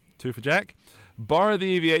Echo, 2 for Jack, borrow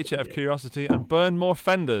the EVH out of curiosity, and burn more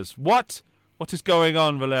Fenders. What? What is going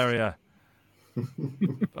on, Valeria?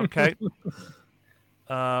 Okay.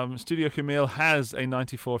 Studio Camille has a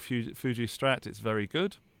 94 Fuji Strat. It's very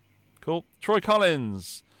good. Cool. Troy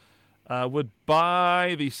Collins would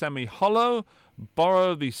buy the semi-hollow,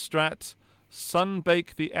 borrow the Strat,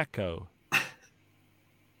 sunbake the Echo.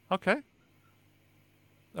 Okay.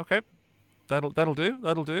 That'll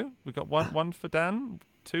do. We've got one for Dan,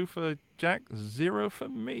 2 for Jack, 0 for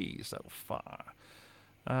me so far.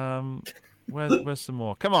 Where's some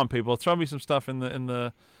more? Come on, people, throw me some stuff in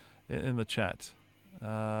the chat.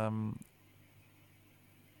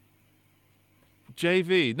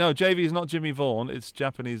 JV. No, JV is not Jimmy Vaughan. It's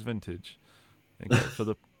Japanese vintage. For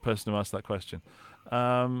the person who asked that question.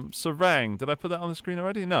 Sarang, did I put that on the screen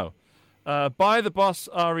already? No. Buy the Boss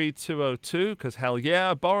RE202 because hell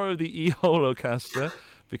yeah. Borrow the E-Holocaster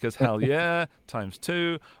because hell yeah.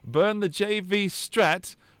 ×2. Burn the JV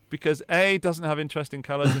Strat because A, doesn't have interesting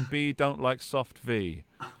colors, and B, don't like soft V.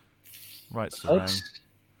 Right, Sarang.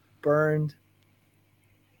 Burned.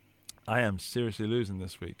 I am seriously losing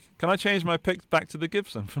this week. Can I change my pick back to the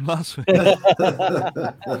Gibson from last week?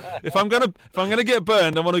 If I'm gonna get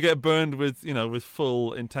burned, I want to get burned with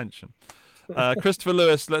full intention. Christopher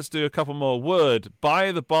Lewis, let's do a couple more. Word,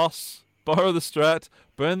 buy the Boss, borrow the Strat,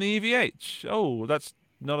 burn the EVH. Oh, that's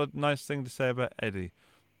not a nice thing to say about Eddie,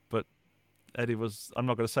 but Eddie was. I'm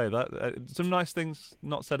not going to say that. Some nice things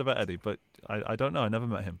not said about Eddie, but I don't know. I never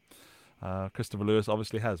met him. Christopher Lewis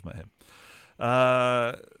obviously has met him.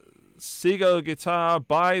 Seagull guitar,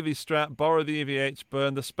 buy the Strat, borrow the EVH,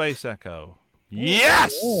 burn the Space Echo.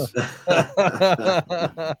 Yes!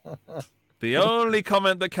 The only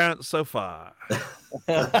comment that counts so far.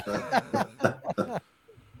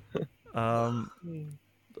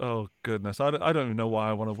 Oh goodness, I don't even know why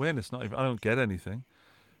I want to win. It's not even. I don't get anything.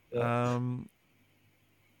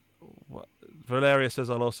 Valeria says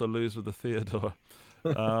I'll also lose with the Theodore.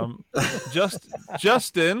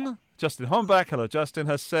 Justin Hornback, hello. Justin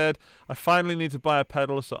has said I finally need to buy a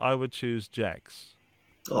pedal, so I would choose Jack's.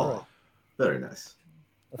 Oh, very nice.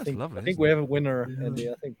 Lovely, I think we have a winner, Andy.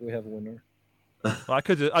 I think we have a winner. Well,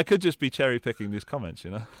 I could just be cherry picking these comments, you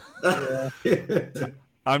know. Yeah.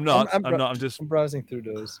 I'm not. I'm just browsing through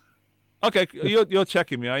those. Okay, you're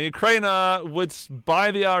checking me, are you? Craner would buy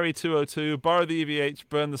the RE202, borrow the EVH,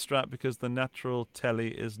 burn the Strat because the natural telly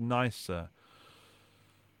is nicer.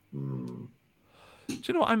 Do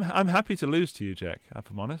you know what? I'm happy to lose to you, Jack. If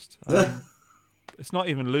I'm honest, it's not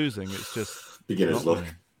even losing. It's just beginner's luck.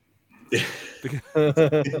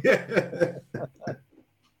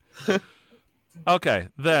 Okay,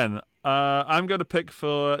 then I'm going to pick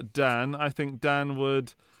for Dan. I think Dan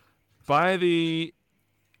would buy the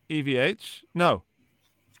EVH. No.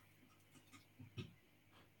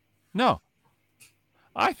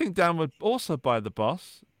 I think Dan would also buy the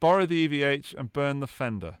Boss, borrow the EVH, and burn the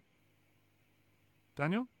Fender.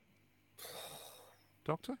 Daniel?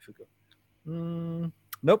 Doctor?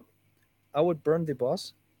 Nope. I would burn the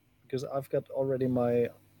Boss because I've got already my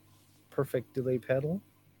perfect delay pedal.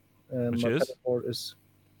 And which my is? pedal board is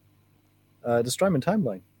the Strymon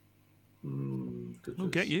Timeline. We'll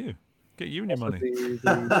get you and your money.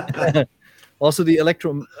 Also the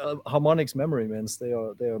Electro Harmonix memory mans, they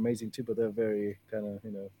are amazing too, but they're very kind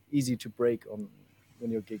of easy to break on when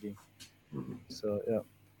you're gigging. So yeah,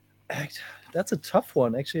 that's a tough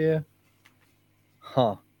one actually.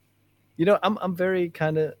 I'm very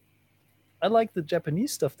kind of. I like the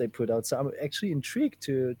Japanese stuff they put out, so I'm actually intrigued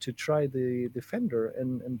to try the Fender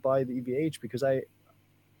and buy the EVH because I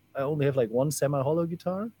only have like one semi-hollow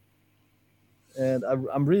guitar, and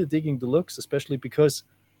I'm really digging the looks, especially because,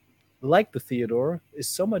 like the Theodore, is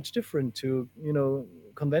so much different to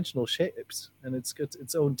conventional shapes, and it's got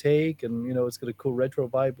its own take, and it's got a cool retro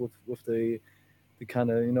vibe with the kind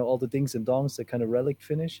of all the dings and dongs, the kind of relic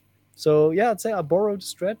finish. So yeah, I'd say I borrowed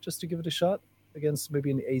Strat just to give it a shot against maybe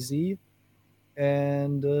an AZ.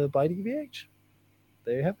 And buy the EVH.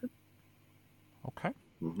 There you have it. Okay.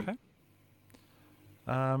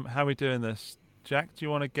 How are we doing this? Jack, do you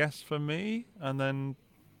want to guess for me? And then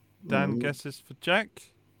Dan guesses for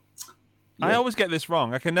Jack? Yeah. I always get this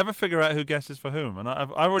wrong. I can never figure out who guesses for whom. And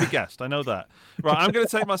I've already guessed. I know that. Right, I'm going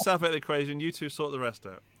to take myself out of the equation. You two sort the rest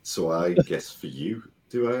out. So I guess for you,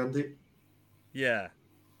 do I, Andy? Yeah.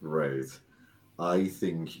 Right. I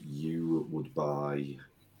think you would buy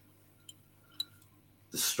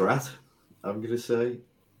the Strat, I'm going to say.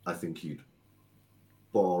 I think you'd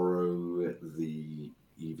borrow the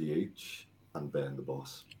EVH and burn the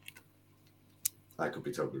Boss. I could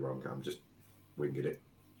be totally wrong. I'm just winging it.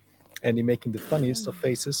 And you're making the funniest of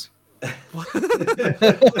faces.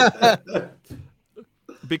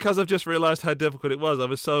 Because I've just realised how difficult it was. I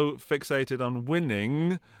was so fixated on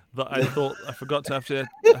winning that I thought I forgot to have to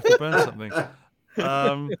burn something.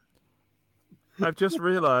 I've just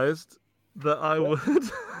realised that I would.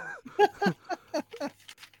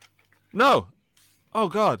 No. Oh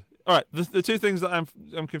God. All right. The two things that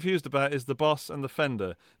I'm confused about is the Boss and the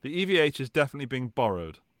Fender. The EVH is definitely being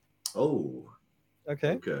borrowed. Oh.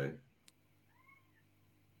 Okay.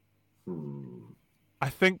 I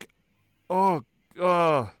think.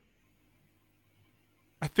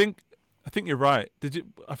 I think you're right. Did you?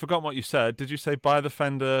 I forgot what you said. Did you say buy the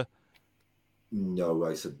Fender? No,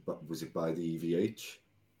 I said was it buy the EVH?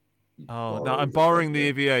 Oh, no, I'm borrowing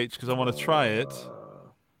the EVH because I want to try it.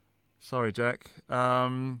 Sorry, Jack.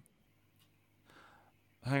 Hang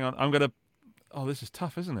on. I'm going to... Oh, this is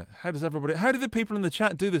tough, isn't it? How did the people in the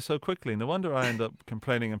chat do this so quickly? No wonder I end up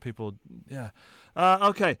complaining and people... Yeah.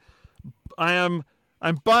 Okay. I'm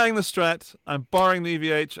buying the Strat, I'm borrowing the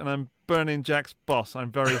EVH, and I'm burning Jack's Boss.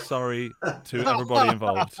 I'm very sorry to everybody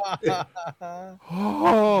involved.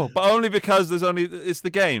 Oh, but only because it's the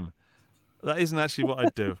game. That isn't actually what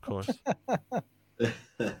I'd do, of course.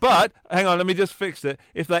 But, hang on, let me just fix it.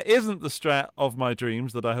 If that isn't the Strat of my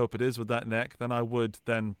dreams, that I hope it is with that neck, then I would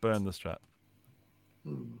then burn the Strat.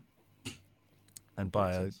 And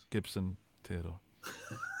buy a Gibson Theodore.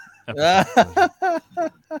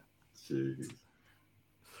 Jeez.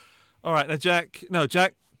 All right, now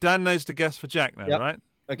Jack, Dan knows to guess for Jack now, right?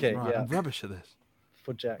 Okay, right, yeah. I'm rubbish at this.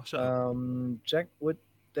 For Jack. Jack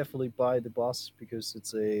definitely buy the Boss because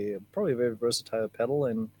it's probably a very versatile pedal,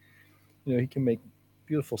 and he can make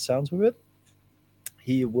beautiful sounds with it.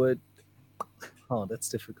 He would. Oh, that's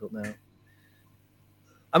difficult now.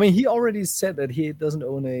 I mean, he already said that he doesn't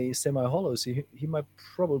own a semi-hollow, so he might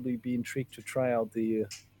probably be intrigued to try out the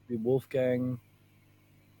Wolfgang,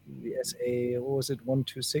 the SA, what was it,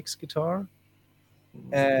 126 guitar.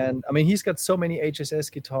 And I mean, he's got so many HSS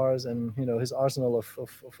guitars, and his arsenal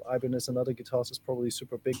of Ibanez and other guitars is probably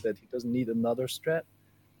super big that he doesn't need another Strat.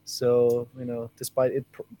 So despite it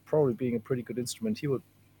probably being a pretty good instrument, he would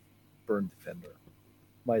burn the Fender.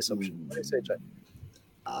 My assumption. What do you say, Jack?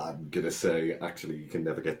 I'm gonna say actually you can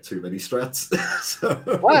never get too many Strats.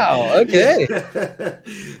 So, wow. Okay.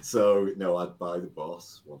 So no, I'd buy the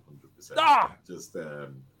Boss 100%. Ah!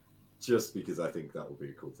 Just because I think that would be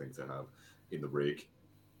a cool thing to have in the rig.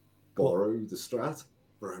 Borrow the Strat,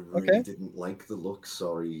 but I really didn't like the look.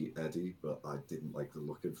 Sorry, Eddie, but I didn't like the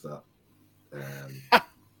look of that.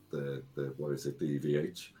 The what is it? The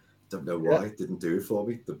EVH. Don't know why. It didn't do it for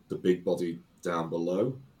me. The big body down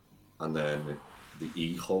below, and then the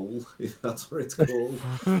E-hole, if that's what it's called.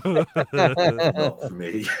 Not for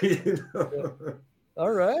me.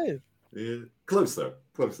 All right. Yeah. Close though,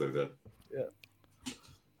 Dan. Yeah.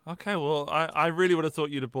 Okay, well, I really would have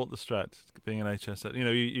thought you'd have bought the Strat, being an HSS.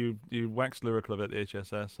 You waxed lyrical about the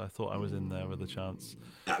HSS. I thought I was in there with a chance.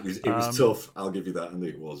 It was tough. I'll give you that, and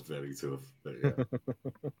it was very tough. But yeah.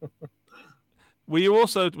 Were you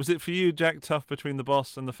also? Was it for you, Jack, tough between the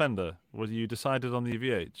Boss and the Fender? Was you decided on the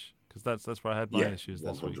EVH? Because that's where I had my issues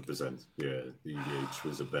this week. 100%. Yeah, the EVH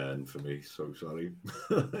was a ban for me. So sorry.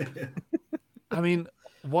 I mean,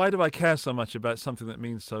 why do I care so much about something that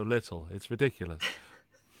means so little? It's ridiculous.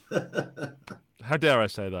 How dare I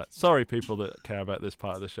say that? Sorry, people that care about this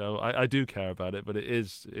part of the show. I do care about it, but it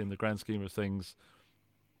is, in the grand scheme of things,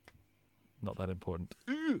 not that important.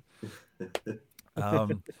 All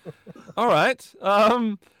right.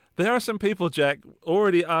 There are some people, Jack,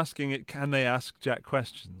 already asking it. Can they ask Jack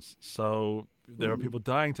questions? So there are people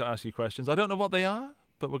dying to ask you questions. I don't know what they are,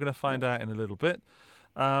 but we're going to find out in a little bit.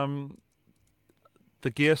 The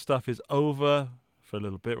gear stuff is over for a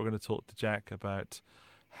little bit. We're going to talk to Jack about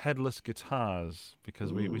headless guitars,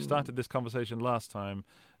 because we started this conversation last time,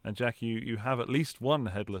 and Jack, you have at least one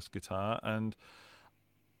headless guitar, and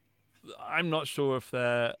I'm not sure if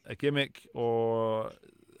they're a gimmick or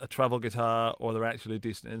a travel guitar or they're actually a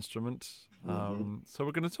decent instrument. So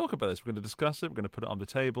we're going to talk about this. We're going to discuss it. We're going to put it on the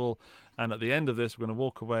table, and at the end of this, we're going to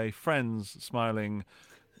walk away friends, smiling,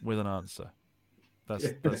 with an answer.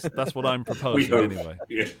 That's what I'm proposing anyway.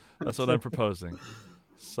 Yeah. That's what I'm proposing.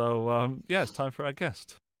 So it's time for our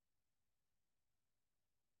guest.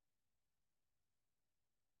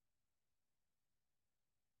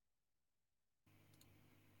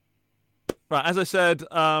 Right, as I said,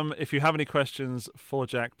 if you have any questions for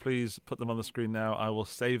Jack, please put them on the screen now. I will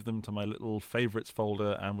save them to my little favourites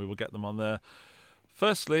folder, and we will get them on there.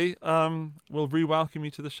 Firstly, we'll re-welcome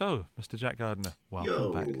you to the show, Mr. Jack Gardner.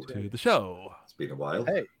 Welcome back to the show. It's been a while.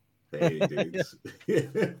 Hey, dudes.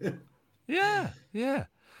 Yeah.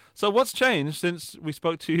 So what's changed since we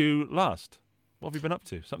spoke to you last? What have you been up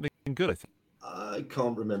to? Something good, I think. I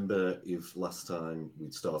can't remember if last time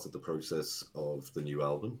we'd started the process of the new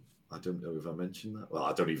album. I don't know if I mentioned that. Well,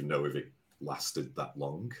 I don't even know if it lasted that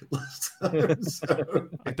long last time. So.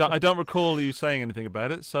 I don't recall you saying anything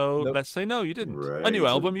about it, so Let's say no, you didn't. Right, a new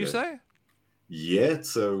album, you say? Yeah,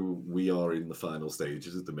 so we are in the final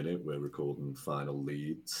stages at the minute. We're recording final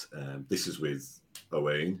leads. This is with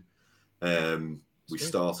Owain. We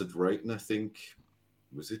started writing, I think,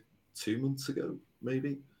 was it 2 months ago,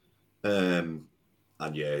 maybe? And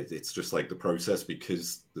yeah, it's just like the process,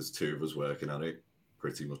 because there's two of us working on it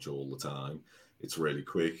pretty much all the time. It's really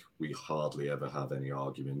quick. We hardly ever have any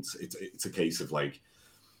arguments. It's a case of like,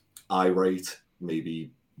 I write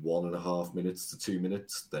maybe 1.5 minutes to 2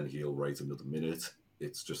 minutes, then he'll write another minute.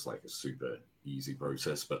 It's just like a super easy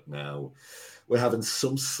process. But now we're having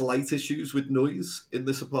some slight issues with noise in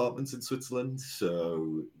this apartment in Switzerland,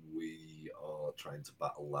 so we are trying to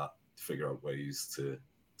battle that, figure out ways to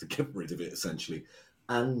get rid of it essentially.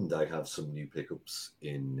 And I have some new pickups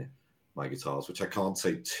in my guitars, which I can't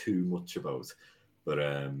say too much about, but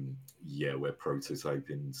we're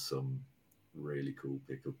prototyping some really cool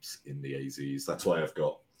pickups in the AZs. That's why I've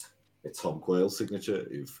got a Tom Quayle signature,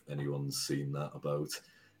 if anyone's seen that about.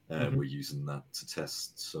 We're using that to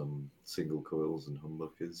test some single coils and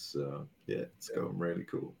humbuckers. So it's going really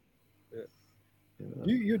cool.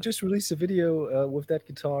 You just released a video with that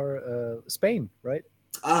guitar, Spain, right?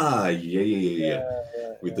 Yeah.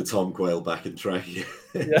 With the Tom Quayle backing track.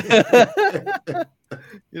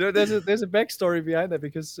 there's a backstory behind that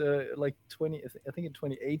because like I think in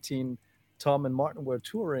 2018, Tom and Martin were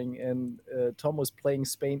touring, and Tom was playing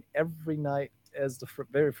Spain every night as the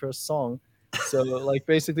very first song. So like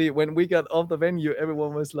basically, when we got off the venue,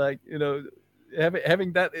 everyone was like,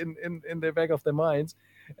 having that in the back of their minds,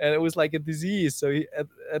 and it was like a disease. So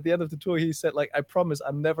at the end of the tour, he said like, "I promise,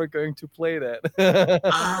 I'm never going to play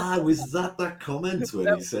that." Was that comment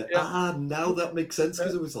when he said, Yeah. now that makes sense,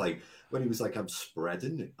 because it was like when he was like, "I'm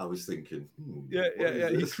spreading," I was thinking, yeah.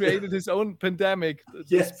 He created his own pandemic. The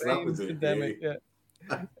Yes, Spain that was it. pandemic. Yeah.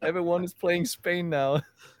 Everyone is playing Spain now.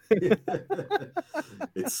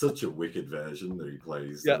 It's such a wicked version that he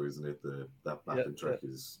plays, though, isn't it? That backing track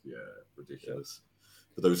is ridiculous.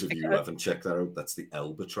 For those of you who haven't checked that out, that's the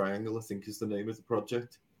Elba Triangle, I think is the name of the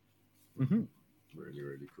project. Mm-hmm. Really,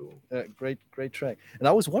 really cool. Great track. And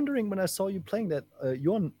I was wondering when I saw you playing that, are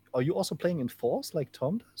you also playing in fourths like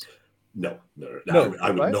Tom does? No, I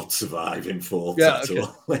would right? not survive in fourths at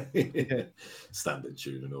all. Okay. Standard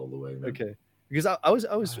tuning all the way, man. Okay. Because I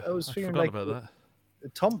was figuring like about that.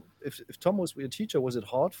 Tom, if Tom was your teacher, was it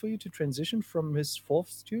hard for you to transition from his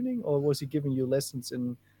fourths tuning, or was he giving you lessons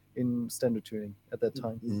in standard tuning at that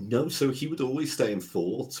time? No, so he would always stay in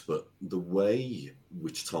fourths, but the way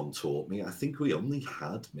which Tom taught me, I think we only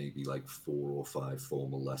had maybe like 4 or 5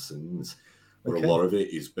 formal lessons, where a lot of it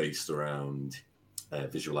is based around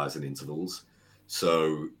visualizing intervals.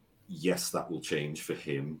 So yes, that will change for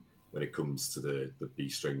him when it comes to the B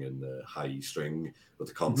string and the high E string, but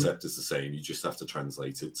the concept is the same. You just have to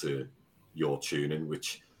translate it to your tuning,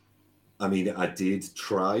 which, I mean, I did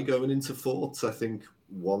try going into fourths, I think,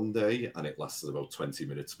 one day, and it lasted about 20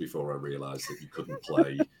 minutes before I realized that you couldn't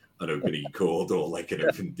play an open E chord or like an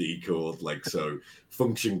open D chord. Like, so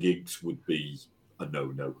function gigs would be a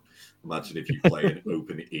no-no. Imagine if you play an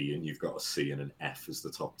open E and you've got a C and an F as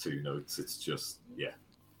the top 2 notes. It's just,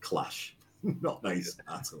 clash. Not nice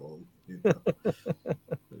at all.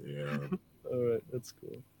 Yeah. All right, that's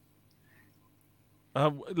cool.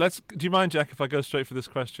 Do you mind, Jack, if I go straight for this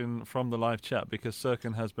question from the live chat, because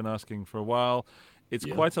Sirkin has been asking for a while. It's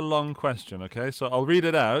quite a long question, okay? So I'll read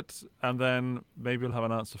it out, and then maybe you'll have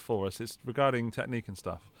an answer for us. It's regarding technique and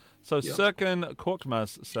stuff. So Sirkin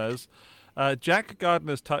Korkmaz says, Jack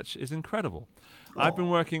Gardner's touch is incredible. I've been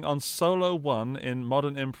working on Solo 1 in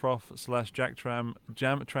Modern Improv /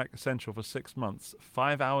 Jam Track Central for 6 months,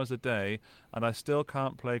 5 hours a day, and I still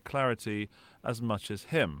can't play Clarity as much as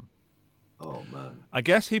him. Oh, man. I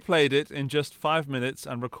guess he played it in just 5 minutes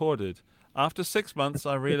and recorded. After 6 months,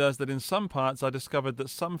 I realized that in some parts I discovered that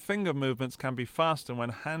some finger movements can be faster when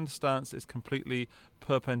hand stance is completely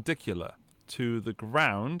perpendicular to the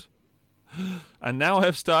ground. And now I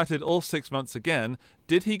have started all 6 months again.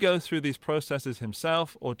 Did he go through these processes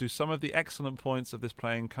himself, or do some of the excellent points of this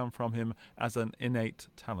playing come from him as an innate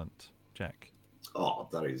talent? Jack. Oh,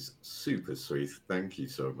 that is super sweet. Thank you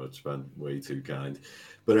so much, man. Way too kind.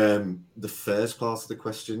 But the first part of the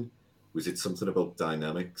question, was it something about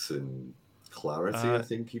dynamics and clarity, I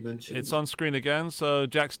think you mentioned? It's on screen again. So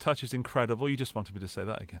Jack's touch is incredible. You just wanted me to say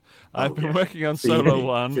that again. I've been working on Solo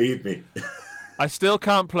 1. Feed me. I still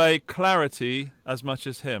can't play Clarity as much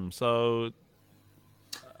as him. So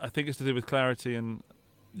I think it's to do with clarity. And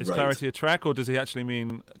is clarity a track, or does he actually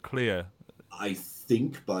mean clear? I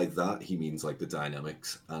think by that he means like the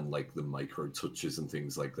dynamics and like the micro touches and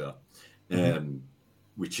things like that,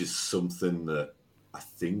 which is something that I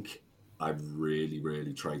think I've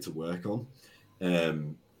really tried to work on.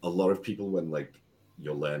 A lot of people, when like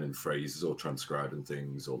you're learning phrases or transcribing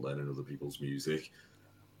things or learning other people's music,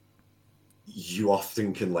 you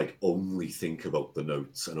often can like only think about the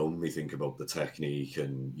notes and only think about the technique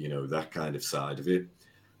and, you know, that kind of side of it.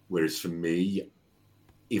 Whereas for me,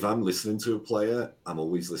 if I'm listening to a player, I'm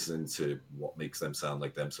always listening to what makes them sound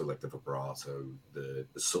like them. So like the vibrato, the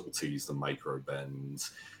subtleties, the micro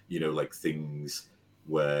bends, you know, like things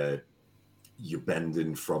where you're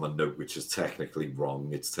bending from a note which is technically wrong,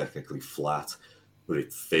 it's technically flat, but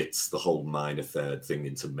it fits the whole minor third thing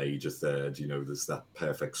into major third. You know, there's that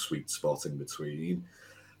perfect sweet spot in between.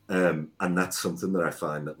 And that's something that I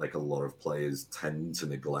find that like a lot of players tend to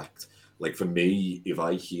neglect. Like for me, if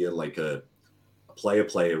I hear like a player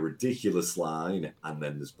play a ridiculous line and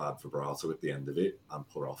then there's bad vibrato at the end of it, I'm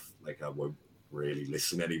put off. Like I won't really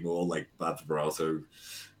listen anymore. Like bad vibrato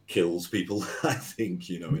kills people, I think,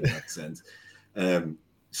 you know, in that sense.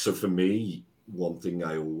 So for me, one thing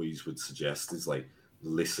I always would suggest is like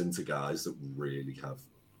listen to guys that really have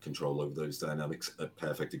control over those dynamics. A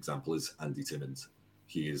perfect example is Andy Timmons.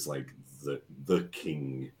 He is like the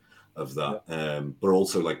king of that. But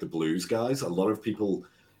also like the blues guys, a lot of people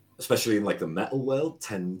especially in like the metal world,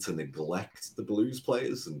 tend to neglect the blues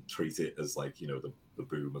players and treat it as like, the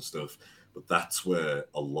boomer stuff. But that's where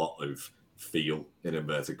a lot of feel, in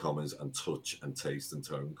inverted commas, and touch and taste and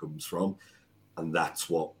tone comes from. And that's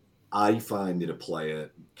what I find in a player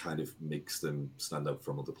kind of makes them stand out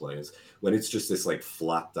from other players. When it's just this like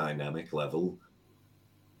flat dynamic level,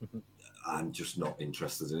 I'm just not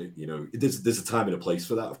interested in it. There's a time and a place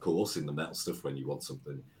for that, of course, in the metal stuff when you want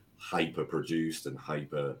something hyper produced and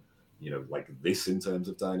hyper, like this in terms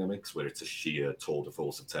of dynamics, where it's a sheer tour de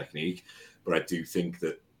force of technique. But I do think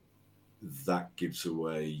that gives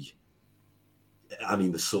away. I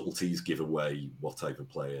mean, the subtleties give away what type of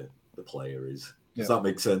player the player is. Does that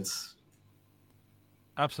make sense?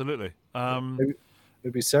 Absolutely.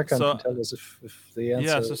 Maybe Serkan can tell us if the answer.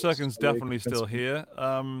 Yeah, so Serkan's definitely still here.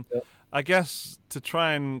 I guess to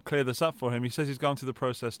try and clear this up for him, he says he's gone through the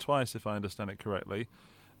process twice, if I understand it correctly.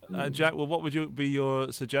 Jack, well, what would be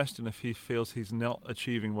your suggestion if he feels he's not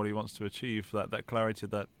achieving what he wants to achieve, that clarity,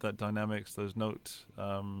 that dynamics, those note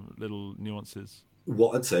little nuances?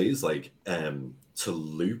 What I'd say is like to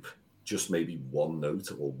loop just maybe one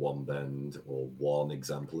note or one bend or one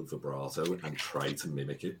example of vibrato and try to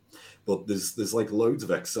mimic it. But there's like loads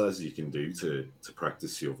of exercises you can do to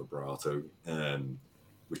practice your vibrato,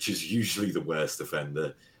 which is usually the worst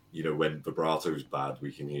offender. When vibrato is bad,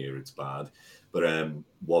 we can hear it's bad. But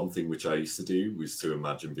one thing which I used to do was to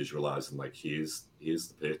imagine visualizing like here's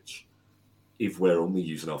the pitch. If we're only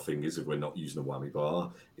using our fingers, if we're not using a whammy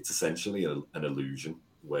bar, it's essentially an illusion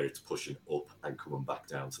where it's pushing up and coming back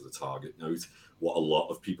down to the target note. What a lot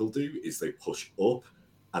of people do is they push up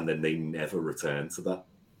and then they never return to that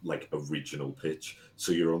like original pitch.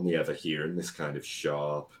 So you're only ever hearing this kind of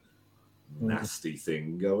sharp, nasty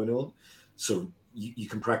thing going on. So you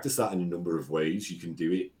can practice that in a number of ways. You can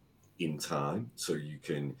do it in time. So you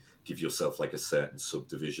can give yourself like a certain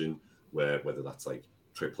subdivision whether that's like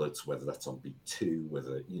triplets, whether that's on beat 2,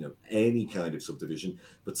 whether any kind of subdivision,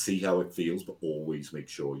 but see how it feels, but always make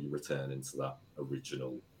sure you return into that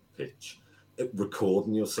original pitch.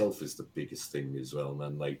 Recording yourself is the biggest thing as well,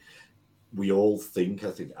 man. Like we all think,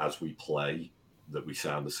 I think as we play that we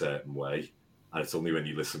sound a certain way, and it's only when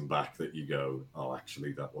you listen back that you go, oh,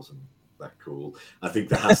 actually that wasn't that cool. I think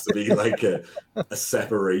there has to be like a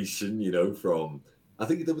separation, from. I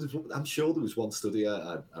think I'm sure there was one study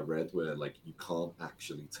I read where like you can't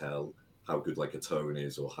actually tell how good like a tone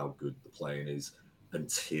is or how good the playing is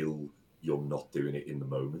until you're not doing it in the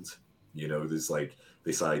moment. There's like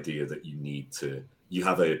this idea that you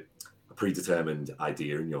have a predetermined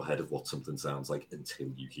idea in your head of what something sounds like until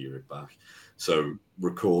you hear it back. So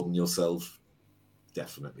recording yourself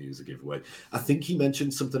definitely is a giveaway. I think he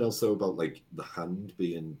mentioned something else though about like the hand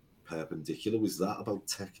being perpendicular. Was that about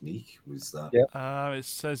technique? Was that? Yeah. It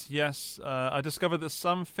says yes. I discovered that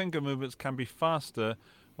some finger movements can be faster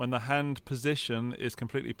when the hand position is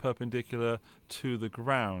completely perpendicular to the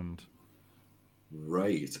ground.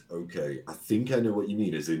 Right. Okay. I think I know what you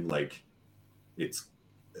mean. As in, like, it's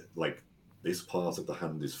like this part of the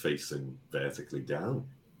hand is facing vertically down.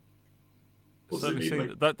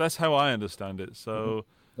 That's how I understand it. So,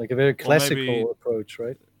 like a very classical approach,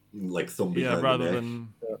 right? Like thumb behind the neck.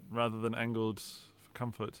 Rather than angled for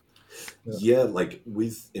comfort. Yeah, like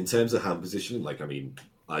in terms of hand positioning, like, I mean,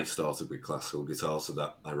 I started with classical guitar, so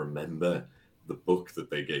that I remember the book that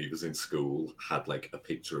they gave us in school had like a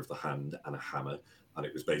picture of the hand and a hammer, and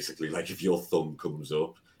it was basically like if your thumb comes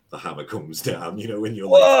up, the hammer comes down. When you're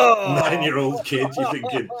like a 9-year-old kid, you're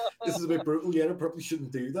thinking this is a bit brutal. Yeah, I probably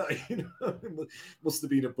shouldn't do that. It must have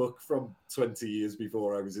been a book from 20 years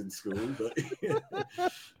before I was in school, but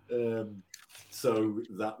so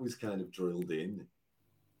that was kind of drilled in.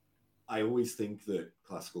 I always think that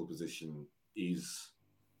classical position is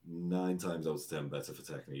 9 times out of 10 better for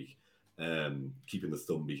technique, keeping the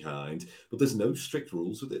thumb behind. But there's no strict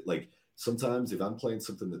rules with it. Like sometimes if I'm playing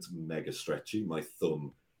something that's mega stretchy, my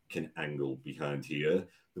thumb can angle behind here.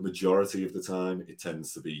 The majority of the time, it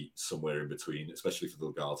tends to be somewhere in between, especially for the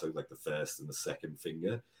legato, like the first and the second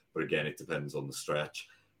finger. But again, it depends on the stretch.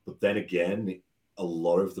 But then again, a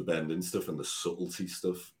lot of the bending stuff and the subtlety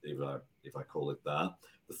stuff, if I call it that,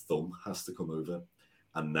 the thumb has to come over,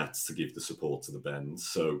 and that's to give the support to the bend.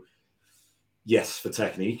 So yes, for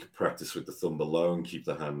technique, practice with the thumb below and keep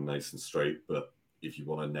the hand nice and straight. But if you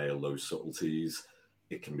want to nail those subtleties,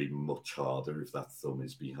 it can be much harder if that thumb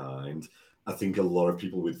is behind. I think a lot of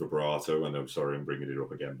people with vibrato, and I'm sorry I'm bringing it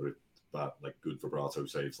up again, but that like good vibrato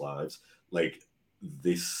saves lives. Like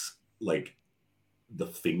this, like the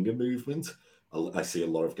finger movement, I see a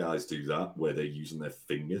lot of guys do that where they're using their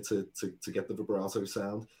finger to get the vibrato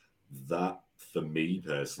sound. That for me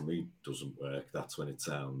personally, doesn't work. That's when it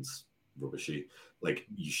sounds rubbishy. Like,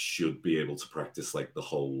 you should be able to practice like the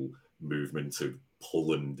whole movement of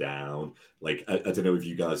pulling down. Like, I don't know if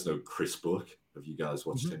you guys know Chris Book. Have you guys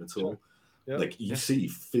watched him at all? Yeah. Like, you see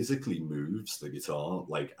physically moves the guitar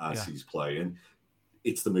like as he's playing.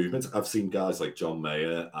 It's the movement. I've seen guys like John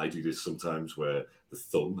Mayer. I do this sometimes where the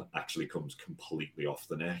thumb actually comes completely off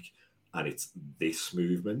the neck, and it's this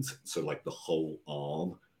movement. So like the whole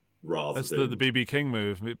arm, rather than the BB King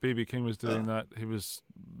move. BB King was doing that. He was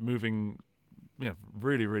moving,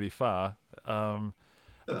 really, really far.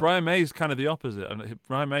 Brian May's kind of the opposite.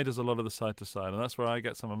 Brian May does a lot of the side to side, and that's where I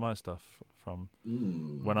get some of my stuff from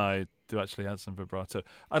when I do actually add some vibrato.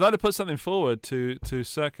 I'd like to put something forward to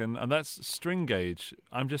Serkin, and that's string gauge.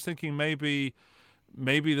 I'm just thinking maybe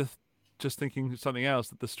just thinking something else,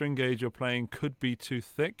 that the string gauge you're playing could be too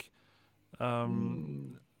thick.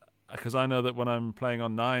 Because I know that when I'm playing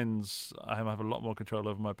on 9s, I have a lot more control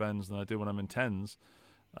over my bends than I do when I'm in 10s,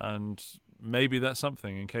 and maybe that's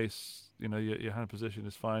something in case your hand position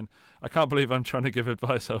is fine. I can't believe I'm trying to give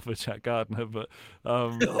advice over Jack Gardner, but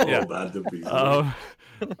it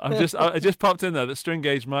just popped in there that string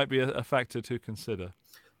gauge might be a factor to consider.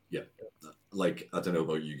 Yeah, like, I don't know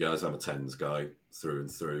about you guys, I'm a 10s guy through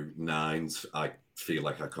and through. 9s, I feel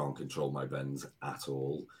like I can't control my bends at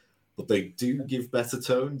all, but they do give better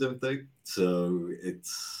tone, don't they? So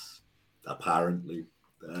it's apparently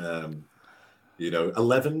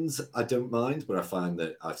 11s I don't mind, but I find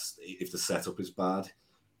that if the setup is bad,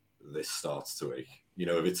 this starts to ache.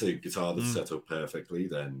 If it's a guitar that's set up perfectly,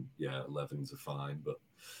 then 11s are fine, but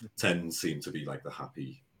 10s seem to be like the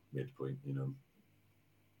happy midpoint.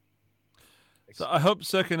 So I hope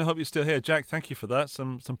you're still here, Jack. Thank you for that.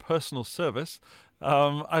 Some personal service.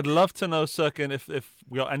 I'd love to know, Serkin, if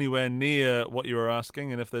we are anywhere near what you were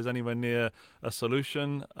asking, and if there's anywhere near a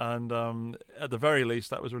solution. And at the very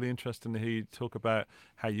least, that was really interesting to hear you talk about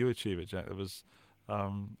how you achieve it, Jack. It was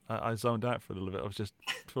I zoned out for a little bit. I was just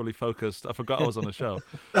fully focused. I forgot I was on the show.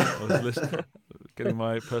 I was listening, getting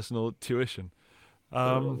my personal tuition.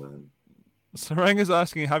 Sarang is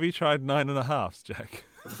asking, have you tried 9.5s, Jack?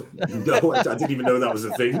 No, I didn't even know that was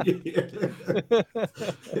a thing.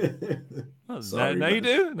 Now you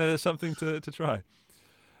do. Now there's something to try.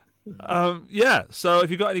 So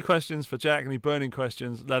if you've got any questions for Jack, any burning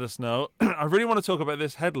questions, let us know. I really want to talk about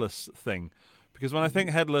this headless thing, because when I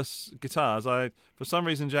think headless guitars, for some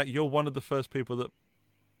reason, Jack, you're one of the first people that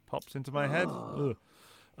pops into my head.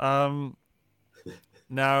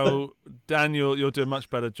 Now, Dan, you'll do a much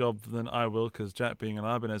better job than I will, because Jack, being an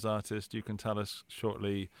Ibanez artist, you can tell us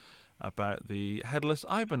shortly about the headless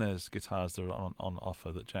Ibanez guitars that are on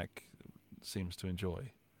offer that Jack seems to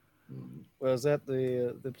enjoy. Well, is that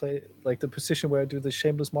the play, like the position where I do the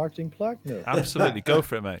shameless marketing plug? No. Absolutely, go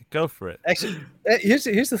for it, mate. Go for it. Actually, here's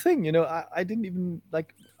the thing. I didn't even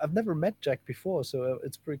I've never met Jack before, so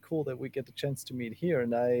it's pretty cool that we get the chance to meet here.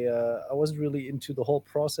 And I wasn't really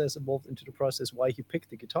involved into the process why he picked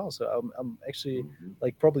the guitar. So I'm actually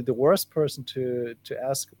probably the worst person to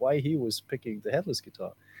ask why he was picking the headless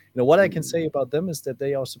guitar. What I can say about them is that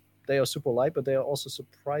they are super light, but they are also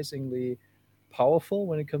surprisingly powerful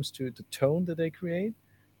when it comes to the tone that they create.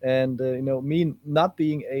 And me not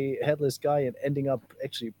being a headless guy and ending up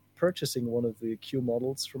actually purchasing one of the Q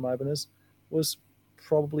models from Ibanez was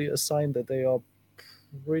probably a sign that they are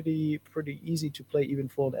pretty easy to play, even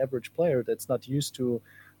for an average player that's not used to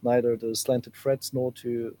neither the slanted frets nor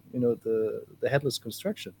to the headless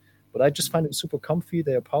construction. But I just find them super comfy.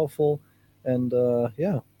 They are powerful, and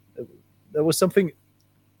there was something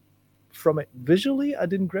from it visually I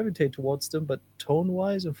didn't gravitate towards them, but tone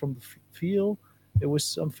wise and from the feel, it was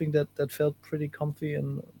something that felt pretty comfy,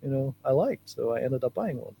 and I liked. So I ended up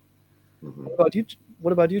buying one.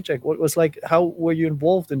 What about you, Jack? What was how were you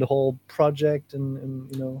involved in the whole project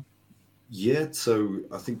and Yeah, so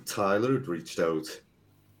I think Tyler had reached out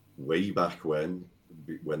way back when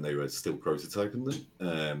they were still prototyping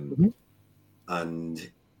them. And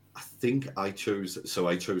I think I chose the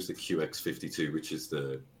QX52, which is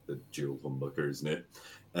the dual humbucker, isn't it?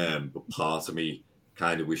 But part of me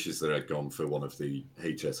kind of wishes that I'd gone for one of the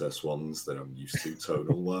HSS ones that I'm used to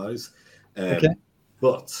tonal wise.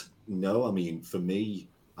 But no, I mean, for me,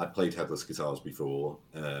 I played headless guitars before,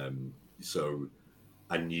 so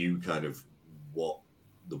I knew kind of what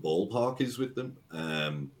the ballpark is with them.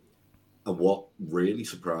 And what really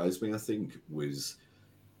surprised me, I think, was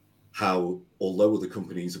how, although other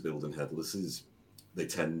companies are building headlesses, they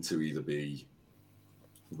tend to either be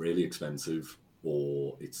really expensive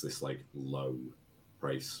or it's this low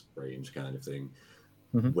price range kind of thing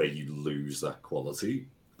where you lose that quality.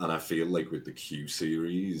 And I feel like with the Q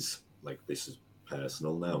series, like this is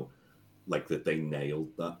personal now, like that they nailed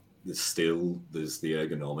that. There's the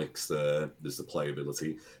ergonomics there, there's the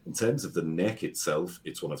playability. In terms of the neck itself,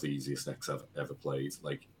 it's one of the easiest necks I've ever played.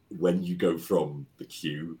 Like when you go from the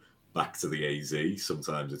Q back to the AZ,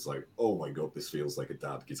 sometimes it's like, oh my god, this feels like a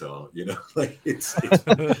dad guitar, you know, like it's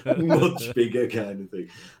much bigger kind of thing.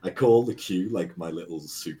 I call the Q like my little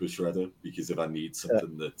super shredder, because if I need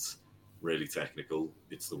something that's really technical,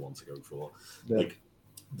 it's the one to go for. Like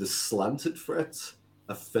the slanted frets,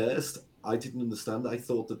 at first I didn't understand. I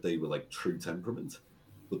thought that they were like true temperament,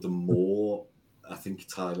 but the more I think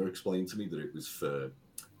Tyler explained to me that it was for,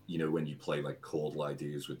 you know, when you play like chordal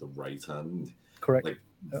ideas with the right hand. Correct. Like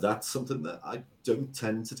that's something that I don't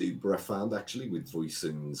tend to do, but I found actually with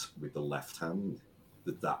voicings with the left hand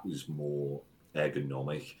that was more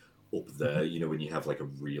ergonomic up there. You know, when you have like a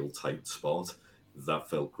real tight spot, that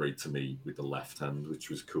felt great to me with the left hand,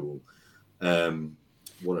 which was cool.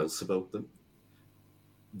 What else about them?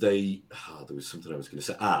 There was something I was going to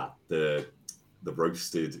say. The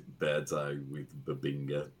roasted bird's eye with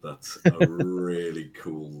Babinga. That's a really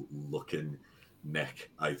cool looking neck.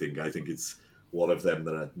 I think it's one of them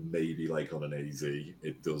that I maybe like on an AZ.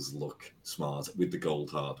 It does look smart with the gold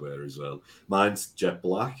hardware as well. Mine's jet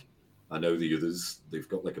black. I know the others, they've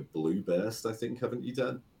got like a blue burst, I think, haven't you,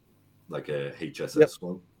 Dan? Like a HSS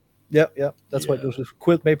one. Yep. That's why there's a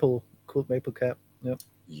quilt maple cap. Yep.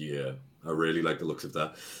 Yeah, I really like the looks of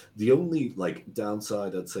that. The only like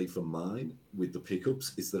downside I'd say for mine with the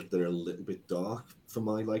pickups is that they're a little bit dark for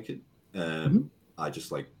my liking. I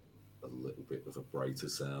just like a little bit of a brighter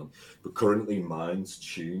sound. But currently mine's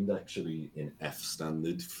tuned actually in F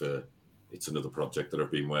standard for, it's another project that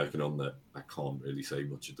I've been working on that I can't really say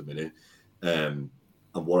much at the minute. And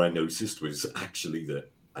what I noticed was actually that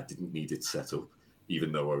I didn't need it set up.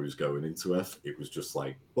 Even though I was going into F, it was just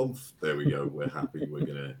like, bump, there we go, we're happy, we're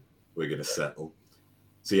gonna settle.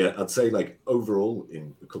 So yeah, I'd say like overall,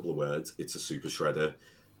 in a couple of words, it's a super shredder.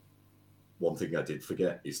 One thing I did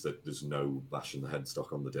forget is that there's no bashing the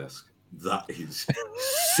headstock on the desk. That is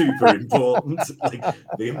super important. Like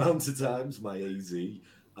the amount of times my AZ,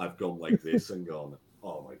 I've gone like this and gone,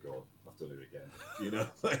 oh my god, I've done it again. You know?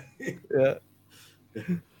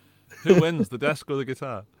 Yeah. Who wins, the desk or the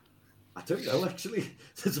guitar? I don't know, actually.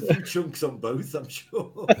 There's a few chunks on both, I'm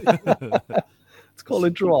sure. Let's call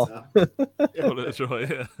it draw. Call it a draw,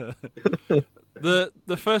 yeah.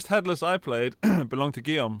 The first headless I played belonged to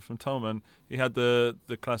Guillaume from Thomann. He had the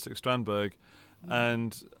classic Strandberg,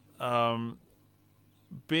 and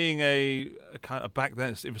being a kind of back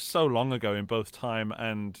then, it was so long ago in both time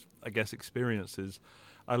and I guess experiences.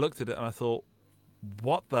 I looked at it and I thought,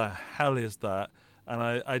 what the hell is that? And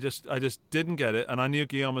I just didn't get it. And I knew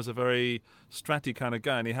Guillaume was a very stratty kind of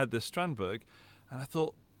guy, and he had this Strandberg, and I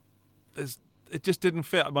thought, it just didn't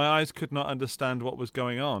fit. My eyes could not understand what was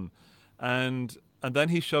going on. And then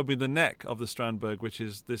he showed me the neck of the Strandberg, which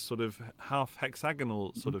is this sort of half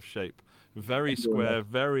hexagonal sort of shape, very square,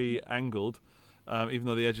 very angled, even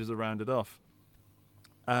though the edges are rounded off.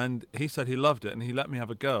 And he said he loved it, and he let me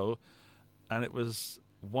have a go, and it was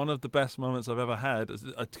one of the best moments I've ever had.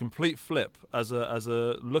 A complete flip as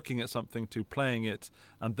a looking at something to playing it,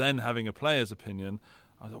 and then having a player's opinion.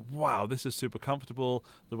 I thought, wow, this is super comfortable.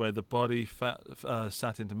 The way the body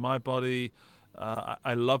sat into my body.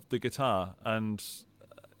 I loved the guitar, and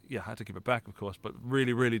I had to give it back, of course, but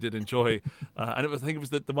really, really did enjoy. And I think it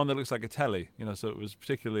was the one that looks like a telly, so it was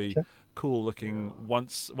particularly cool looking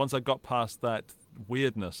once I got past that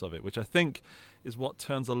weirdness of it, which I think is what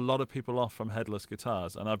turns a lot of people off from headless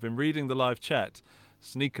guitars. And I've been reading the live chat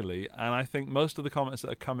sneakily, and I think most of the comments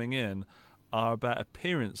that are coming in are about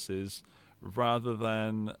appearances rather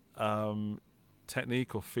than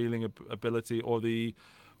technique or feeling ability or the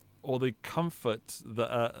comfort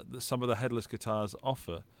that some of the headless guitars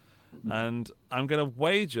offer. And I'm going to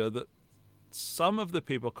wager that some of the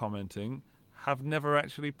people commenting have never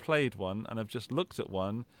actually played one and have just looked at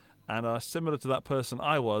one and are similar to that person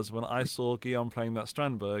I was when I saw Guillaume playing that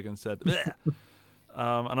Strandberg and said, bleh.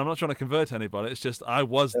 And I'm not trying to convert anybody, it's just I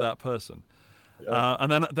was that person.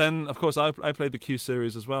 And then of course I played the Q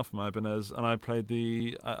series as well from Ibanez, and I played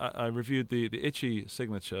I reviewed the Itchy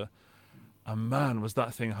signature, and man, was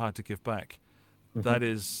that thing hard to give back. That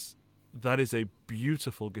is a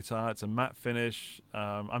beautiful guitar. It's a matte finish.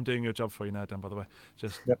 I'm doing your job for you now, Dan, by the way.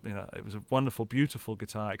 Just it was a wonderful, beautiful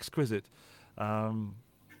guitar, exquisite.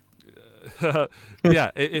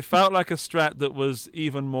 It felt like a Strat that was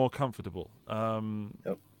even more comfortable.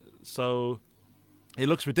 So it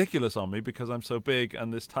looks ridiculous on me because I'm so big,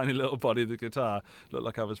 and this tiny little body of the guitar looked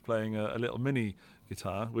like I was playing a little mini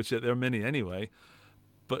guitar, which they're mini anyway.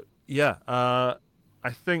 But I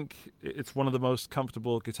think it's one of the most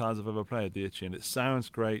comfortable guitars I've ever played, the Itchy, and it sounds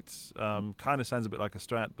great. Kind of sounds a bit like a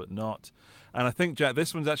Strat, but not. And I think, Jack,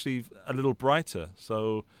 this one's actually a little brighter,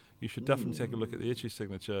 so you should definitely take a look at the Itchy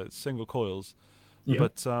signature. It's single coils. Yeah.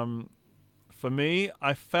 But for me,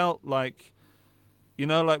 I felt like,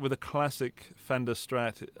 like with a classic Fender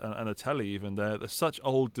Strat and a Tele even, they're such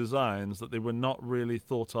old designs that they were not really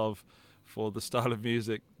thought of for the style of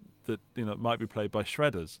music that, might be played by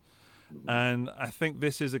shredders. And I think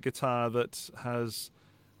this is a guitar that has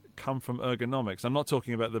come from ergonomics. I'm not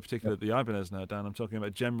talking about the Ibanez now, Dan. I'm talking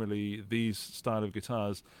about generally these style of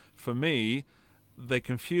guitars. For me, they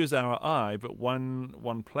confuse our eye, but when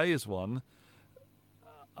one plays one,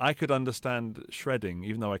 I could understand shredding,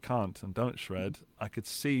 even though I can't and don't shred. I could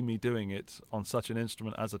see me doing it on such an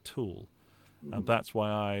instrument as a tool. And that's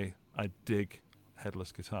why I dig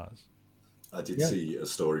headless guitars. I did see a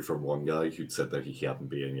story from one guy who'd said that he hadn't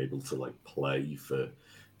been able to play for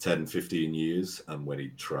 10, 15 years. And when he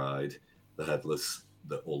tried the headless,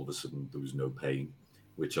 that all of a sudden there was no pain,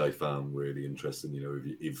 which I found really interesting.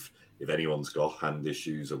 If anyone's got hand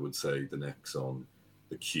issues, I would say the necks on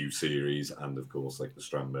the Q series and of course the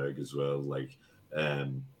Strandberg as well.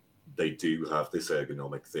 They do have this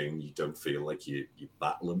ergonomic thing. You don't feel like you're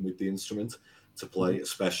battling with the instrument to play,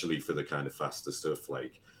 especially for the kind of faster stuff.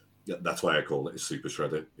 That's why I call it a super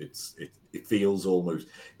shredder. It feels almost,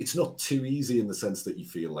 it's not too easy in the sense that you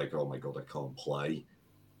feel like, oh my God, I can't play,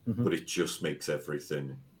 but it just makes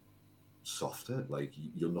everything softer.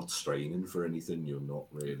 You're not straining for anything. You're not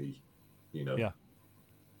really, Yeah.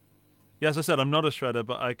 Yeah, as I said, I'm not a shredder,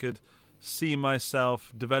 but I could see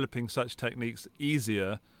myself developing such techniques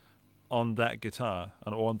easier on that guitar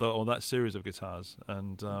and on that series of guitars.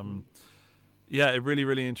 And yeah, it really,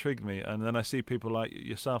 really intrigued me. And then I see people like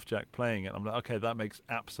yourself, Jack, playing it. I'm like, okay, that makes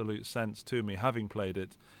absolute sense to me, having played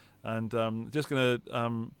it. And just going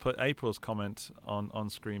to put April's comment on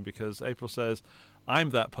screen, because April says,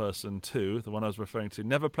 I'm that person too, the one I was referring to.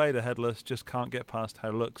 Never played a headless, just can't get past how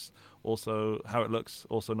it looks. Also not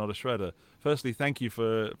a shredder. Firstly, thank you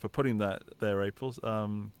for putting that there, April,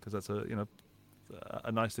 because that's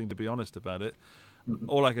a nice thing to be honest about it.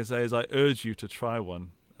 All I can say is I urge you to try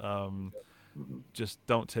one. Just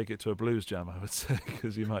don't take it to a blues jam, I would say,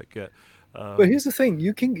 because you might get. But here's the thing: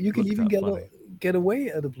 you can even get away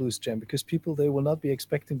at a blues jam, because people, they will not be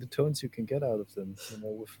expecting the tones you can get out of them,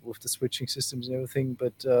 with the switching systems and everything.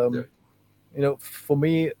 But for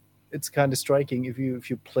me, it's kind of striking if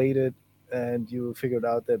you played it and you figured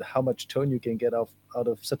out that how much tone you can get out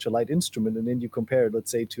of such a light instrument, and then you compare it,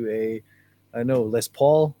 let's say, to a Les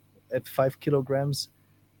Paul at 5 kilograms.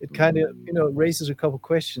 It kind of raises a couple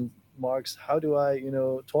question marks. How do I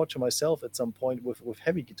torture myself at some point with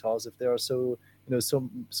heavy guitars if there are so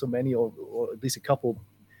many or at least a couple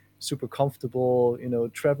super comfortable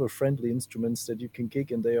travel friendly instruments that you can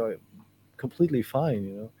gig, and they are completely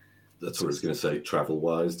fine. That's what I was going to say. Travel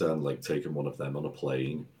wise, Dan, taking one of them on a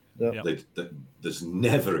plane, there's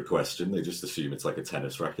never a question. They just assume it's like a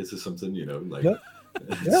tennis racket or something.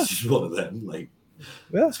 It's just one of them.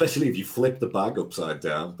 Especially if you flip the bag upside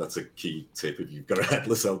down. That's a key tip. If you've got a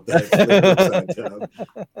headless out there, flip it upside down.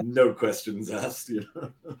 No questions asked.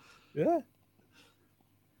 Yeah.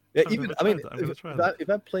 Even if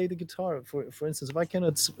I play the guitar, for instance, if I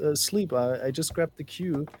cannot sleep, I just grab the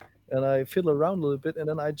cue and I fiddle around a little bit, and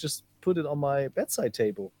then I just put it on my bedside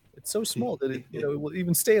table. It's so small that it will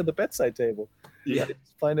even stay on the bedside table. Yeah,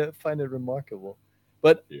 find it remarkable.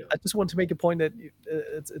 But I just want to make a point that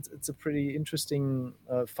it's a pretty interesting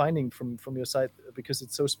finding from your side, because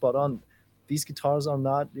it's so spot on. These guitars are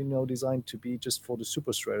not designed to be just for the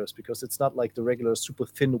super shredders, because it's not like the regular super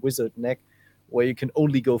thin wizard neck where you can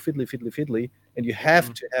only go fiddly, and you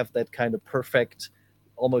have to have that kind of perfect,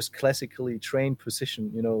 almost classically trained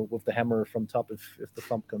position, with the hammer from top if the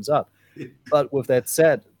thumb comes up. But with that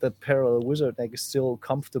said, that parallel wizard neck is still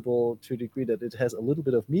comfortable to a degree that it has a little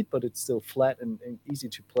bit of meat, but it's still flat and easy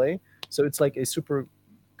to play. So it's like a super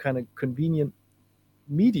kind of convenient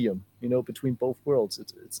medium, between both worlds.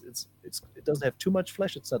 It doesn't have too much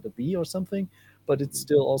flesh. It's not a V or something, but it's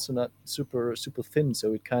still also not super thin.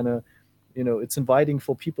 So it kind of, it's inviting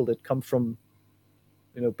for people that come from,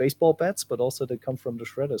 baseball bats, but also that come from the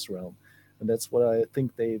shredders realm. And that's what I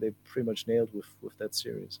think they pretty much nailed with that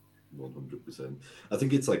series. 100%. I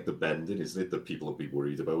think it's like the bending, isn't it, that people will be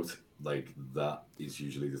worried about. That is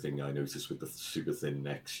usually the thing I notice with the super thin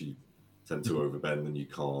necks. You tend to overbend and you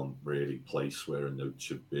can't really place where a note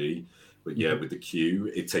should be. But yeah, with the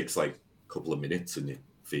Q, it takes a couple of minutes and it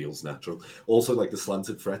feels natural. Also, the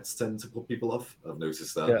slanted frets tend to put people off. I've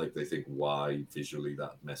noticed that. They think, why visually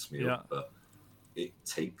that messed me up. But it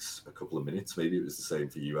takes a couple of minutes. Maybe it was the same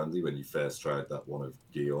for you, Andy, when you first tried that one of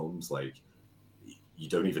Guillaume's. Like, you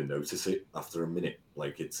don't even notice it after a minute.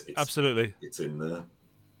 Like, it's absolutely, it's in there.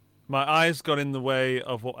 My eyes got in the way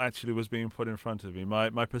of what actually was being put in front of me.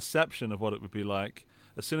 My perception of what it would be like.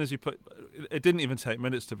 As soon as you put, it didn't even take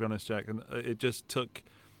minutes, to be honest, Jack, and it just took.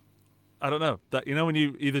 I don't know that when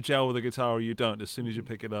you either gel with a guitar or you don't. As soon as you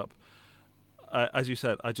pick it up, as you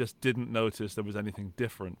said, I just didn't notice there was anything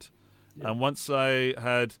different. Yeah. And once I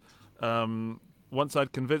had, once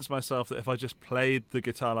I'd convinced myself that if I just played the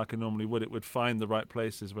guitar like I normally would, it would find the right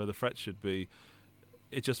places where the frets should be.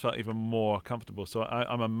 It just felt even more comfortable. So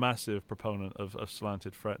I'm a massive proponent of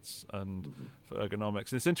slanted frets and for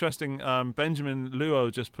ergonomics. And it's interesting. Benjamin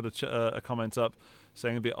Luo just put a comment up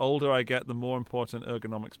saying the older I get, the more important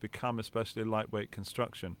ergonomics become, especially lightweight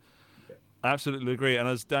construction. Okay. I absolutely agree. And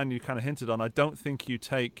as Dan, you kind of hinted on, I don't think you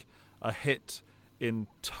take a hit in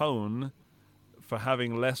tone for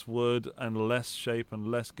having less wood and less shape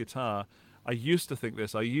and less guitar. I used to think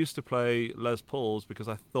this. I used to play Les Pauls because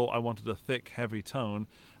I thought I wanted a thick, heavy tone,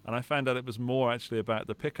 and I found out it was more actually about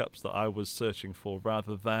the pickups that I was searching for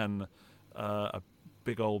rather than a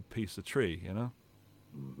big old piece of tree,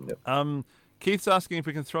 Yep. Keith's asking if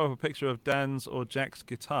we can throw up a picture of Dan's or Jack's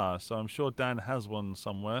guitar, so I'm sure Dan has one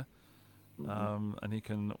somewhere, and he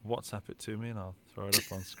can WhatsApp it to me, and I'll throw it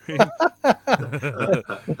up on screen.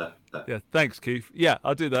 Yeah, thanks, Keith. Yeah,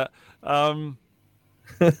 I'll do that.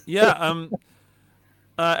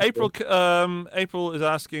 April is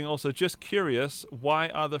asking also, just curious, why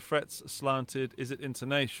are the frets slanted? Is it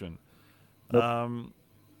intonation? Nope.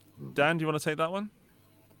 Dan, do you want to take that one?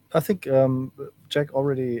 I think Jack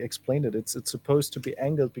already explained it. It's supposed to be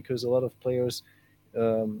angled because a lot of players,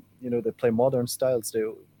 they play modern styles. They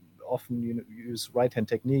often use right-hand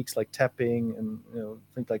techniques like tapping and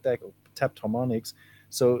things like that, or tapped harmonics.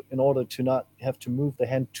 So in order to not have to move the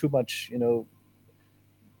hand too much,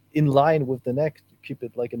 in line with the neck, keep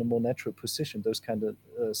it like in a more natural position. Those kind of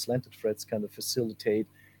slanted frets kind of facilitate,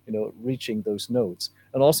 reaching those notes.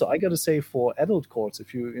 And also, I got to say, for adult chords,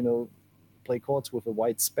 if you play chords with a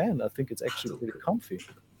wide span, I think it's actually pretty comfy.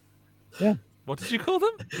 Yeah. What did you call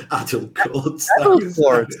them? Adult chords. Adult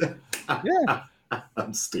chords. Yeah.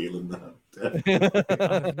 I'm stealing that.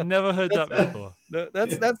 I've never heard that before. No,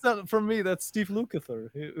 that's not from me. That's Steve Lukather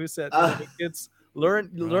who said, kids,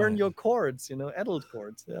 learn your chords, adult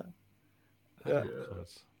chords. Yeah.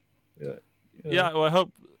 Well, I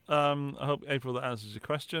hope April, that answers your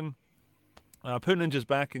question. Poo Ninja's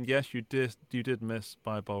back, and yes, you did miss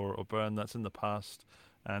by Bowler or Burn. That's in the past,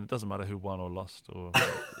 and it doesn't matter who won or lost, or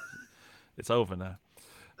it's over now.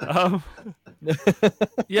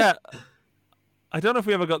 Yeah. I don't know if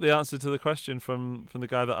we ever got the answer to the question from the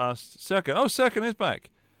guy that asked Serkan. Oh, Serkan is back.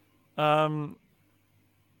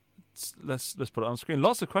 Let's put it on screen.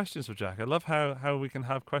 Lots of questions for Jack. I love how we can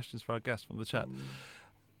have questions for our guests from the chat.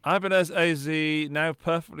 Ibanez AZ now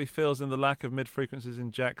perfectly fills in the lack of mid frequencies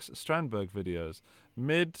in Jack's Strandberg videos.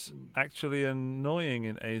 Mid actually annoying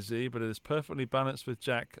in AZ, but it is perfectly balanced with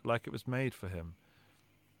Jack like it was made for him.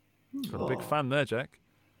 Got a big fan there, Jack.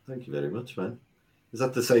 Thank you very much, man. Is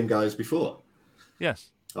that the same guy as before?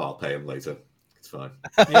 Yes. Oh, I'll pay him later. It's fine.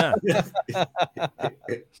 Yeah.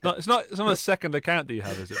 It's not a second account that you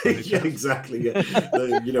have, is it? Yeah, exactly. Yeah.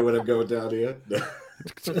 When I'm going down here. No.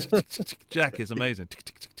 Jack is amazing.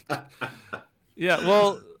 Yeah.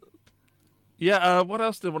 Well. Yeah. What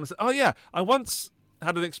else did I want to say? Oh yeah, I once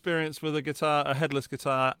had an experience with a headless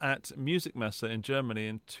guitar at Music Messe in Germany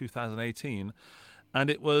in 2018,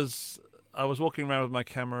 and I was walking around with my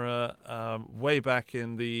camera way back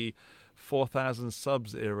in the 4,000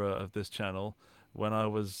 subs era of this channel, when I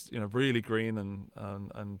was really green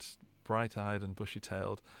and bright-eyed and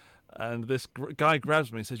bushy-tailed, and this guy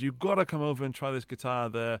grabs me and says, "You've got to come over and try this guitar.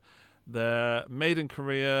 They're made in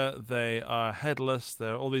Korea. They are headless.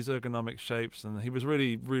 They're all these ergonomic shapes." And he was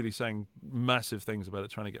really, really saying massive things about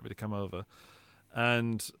it, trying to get me to come over,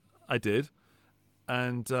 and I did.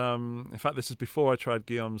 And in fact, this is before I tried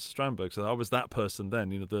Guillaume's Strandberg, so I was that person then,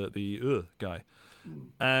 the guy.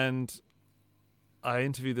 And I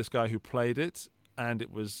interviewed this guy who played it, and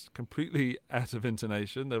it was completely out of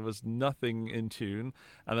intonation. There was nothing in tune.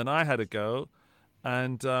 And then I had a go,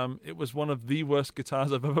 and it was one of the worst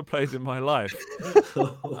guitars I've ever played in my life.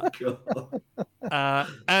 Oh, God.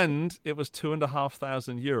 And it was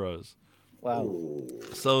 €2,500. Wow.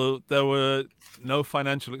 So there were no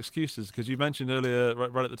financial excuses, because you mentioned earlier,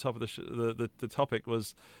 right at the top of the topic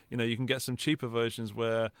was, you can get some cheaper versions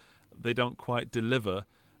where they don't quite deliver.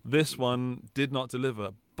 This one did not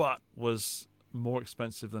deliver, but was more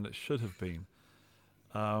expensive than it should have been.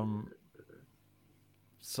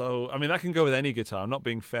 So, I mean, that can go with any guitar. I'm not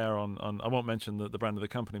being fair on I won't mention the brand of the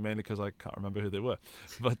company, mainly because I can't remember who they were.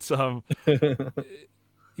 But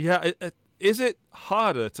yeah, is it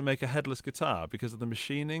harder to make a headless guitar because of the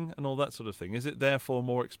machining and all that sort of thing? Is it therefore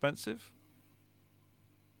more expensive?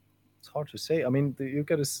 It's hard to say. I mean, you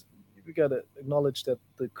gotta acknowledge that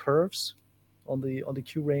the curves on the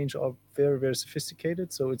Q range are very, very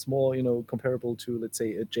sophisticated. So it's more, comparable to, let's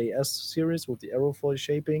say, a JS series with the aerofoil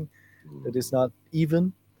shaping that is not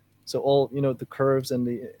even. So all, the curves and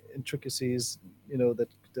the intricacies,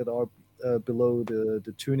 that are below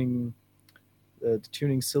the tuning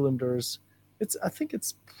cylinders. I think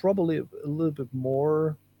it's probably a little bit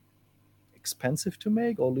more expensive to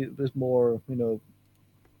make, or a little bit more,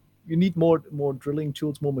 you need more drilling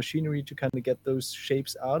tools, more machinery to kind of get those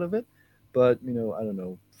shapes out of it. But I don't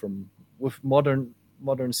know. With modern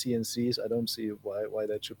CNCs, I don't see why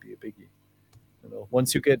that should be a biggie.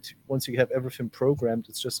 Once you have everything programmed,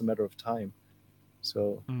 it's just a matter of time.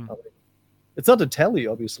 So I mean, it's not a tally,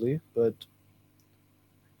 obviously, but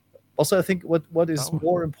also I think what is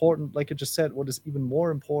more important, like I just said, what is even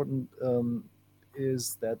more important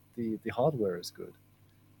is that the hardware is good.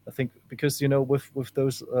 I think because with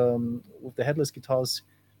those with the headless guitars,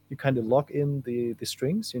 you kind of lock in the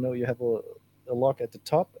strings. You have a lock at the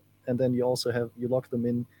top, and then you lock them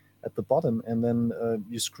in at the bottom, and then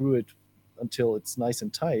you screw it until it's nice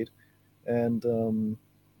and tight. And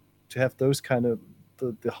to have those kind of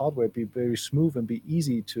the hardware be very smooth and be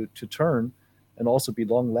easy to turn, and also be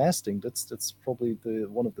long lasting. That's probably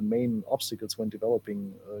one of the main obstacles when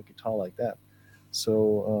developing a guitar like that.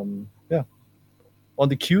 So yeah. On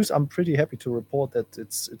the Qs, I'm pretty happy to report that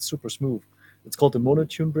it's super smooth. It's called the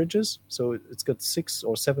monotune bridges. So it's got 6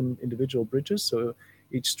 or 7 individual bridges. So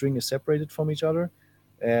each string is separated from each other.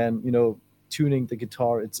 And, tuning the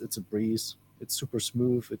guitar, it's a breeze. It's super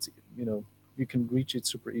smooth. It's, you can reach it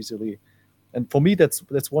super easily. And for me, that's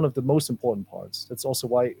one of the most important parts. That's also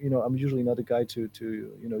why, I'm usually not a guy to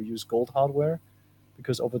use gold hardware,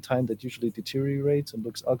 because over time that usually deteriorates and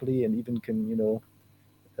looks ugly, and even can,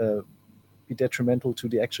 be detrimental to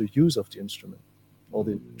the actual use of the instrument or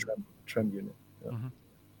the trem unit. Yeah.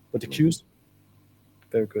 But the Qs,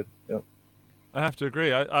 they're good. Yeah. I have to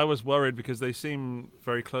agree. I was worried because they seem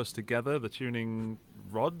very close together. The tuning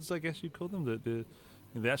rods, I guess you'd call them,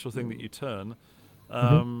 the actual thing that you turn.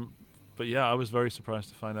 But yeah, I was very surprised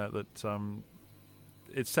to find out that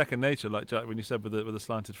it's second nature. Like Jack, when you said with the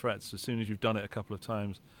slanted frets, as soon as you've done it a couple of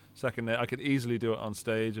times, I could easily do it on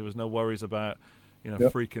stage. There was no worries about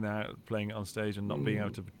freaking out playing it on stage and not being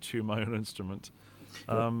able to tune my own instrument.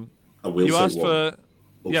 I will you say asked one. for.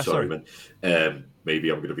 Oh, sorry, man.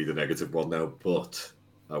 Maybe I'm going to be the negative one now, but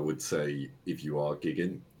I would say if you are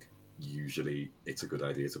gigging, usually it's a good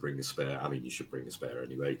idea to bring a spare. I mean, you should bring a spare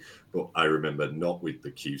anyway. But I remember not with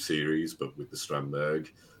the Q series, but with the Strandberg,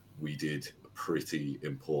 we did a pretty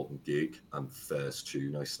important gig, and first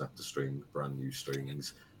tune I snapped a string, brand new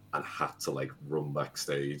strings, and had to run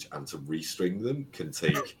backstage, and to restring them can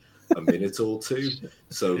take a minute or two.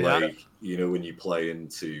 So when you play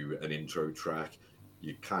into an intro track,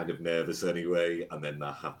 you're kind of nervous anyway, and then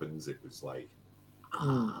that happens. It was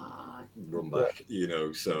run back,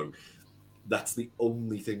 So that's the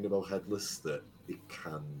only thing about headless, that it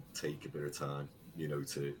can take a bit of time,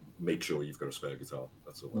 to make sure you've got a spare guitar.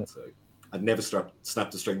 That's all I'd say. I'd never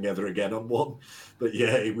snapped a string ever again on one, but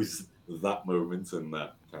yeah, it was that moment, and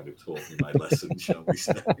that kind of taught me my lesson, shall we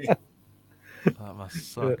say? That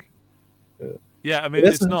must suck. Yeah, I mean,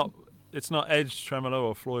 it's not Edge tremolo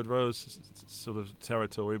or Floyd Rose sort of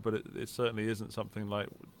territory, but it certainly isn't something like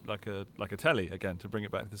a telly, again, to bring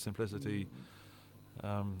it back to the simplicity.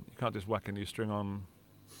 You can't just whack a new string on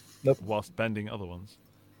whilst bending other ones.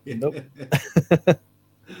 Nope.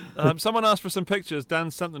 Someone asked for some pictures. Dan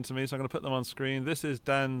sent them to me, so I'm going to put them on screen. This is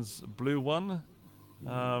Dan's blue one.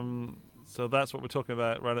 So that's what we're talking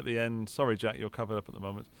about right at the end. Sorry, Jack, you're covered up at the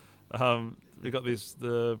moment. We got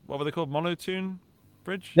what were they called? Monotune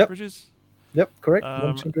bridges? Yep, correct.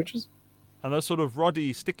 Monotune bridges. And those sort of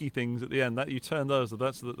roddy, sticky things at the end, that you turn those,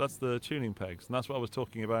 that's the tuning pegs. And that's what I was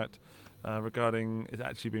talking about regarding it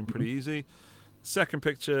actually being pretty easy. Second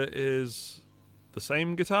picture is the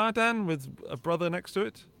same guitar, Dan, with a brother next to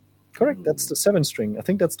it? Correct. That's the 7-string. I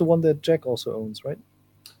think that's the one that Jack also owns, right?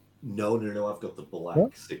 No. I've got the black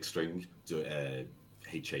 6-string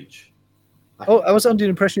HH. I was under the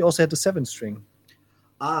impression you also had the 7-string.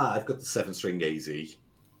 I've got the 7-string AZ. There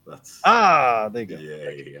you go.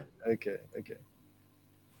 Yeah. Okay.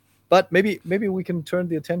 But maybe we can turn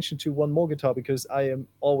the attention to one more guitar, because I am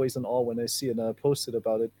always in awe when I see it, and I posted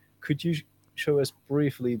about it. Could you show us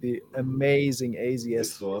briefly the amazing AZS?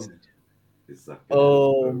 This one. Is that?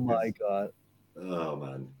 Oh my god! Oh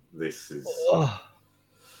man, this is Oh.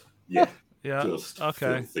 Yeah. just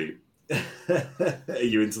Okay. filthy. Are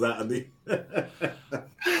you into that, Andy?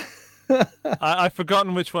 I've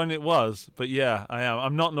forgotten which one it was, but yeah, I am.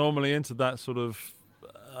 I'm not normally into that sort of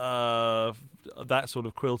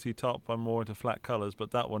quilty top. I'm more into flat colours,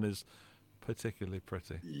 but that one is particularly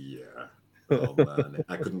pretty. Yeah. Oh man,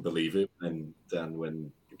 I couldn't believe it. And then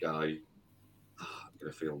when the guy, I'm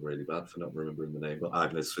gonna feel really bad for not remembering the name, but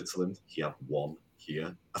Agnes Switzerland, he had one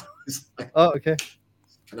here. I was like, Oh, okay.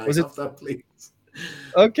 can I Was have that, please?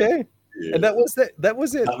 Okay. Yeah. And that was it. That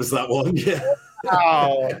was it. That was that one. Yeah.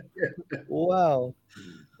 Wow. Wow.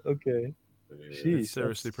 Okay. Yeah. Jeez, It's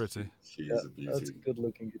seriously pretty. She's Yeah, a beauty. that's a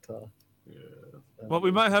good-looking guitar. Yeah. Well,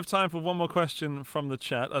 we might have time for one more question from the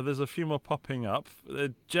chat. There's a few more popping up.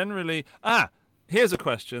 Generally, here's a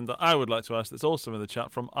question that I would like to ask that's also in the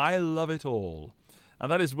chat from I Love It All.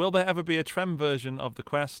 And that is, will there ever be a Trem version of the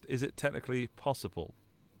Quest? Is it technically possible?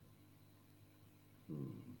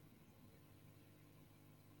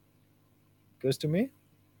 Goes to me.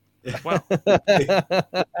 Well,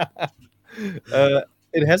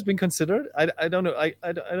 It has been considered. I don't know.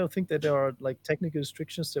 I don't think that there are like technical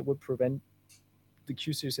restrictions that would prevent the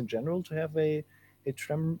Q series in general to have a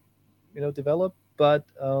Trem, develop, but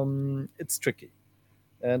it's tricky.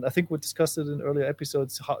 And I think we discussed it in earlier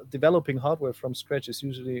episodes. Developing hardware from scratch is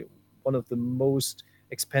usually one of the most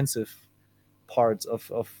expensive parts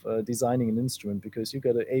of designing an instrument, because you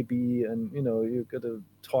got to A/B and you got to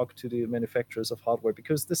talk to the manufacturers of hardware,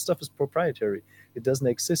 because this stuff is proprietary. It doesn't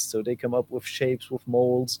exist, so they come up with shapes, with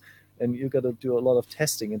molds, and you got to do a lot of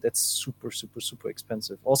testing, and that's super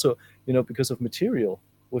expensive. Also, because of material.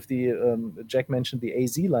 With the Jack mentioned the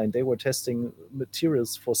AZ line, they were testing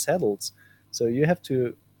materials for saddles, so you have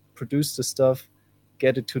to produce the stuff,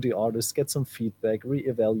 get it to the artist, get some feedback,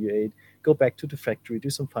 reevaluate, go back to the factory, do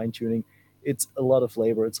some fine tuning. It's a lot of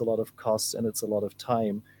labor, it's a lot of costs, and it's a lot of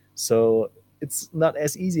time. So it's not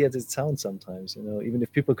as easy as it sounds sometimes. Even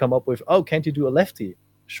if people come up with, oh, can't you do a lefty?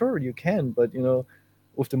 Sure, you can, but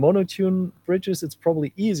with the monotune bridges, it's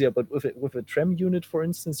probably easier. But with a Trem unit, for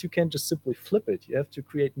instance, you can't just simply flip it. You have to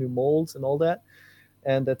create new molds and all that,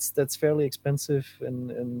 and that's fairly expensive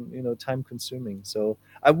and time consuming. So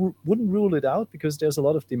I wouldn't rule it out, because there's a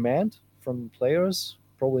lot of demand from players,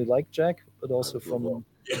 probably like Jack, but also from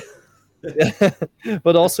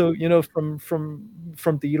but also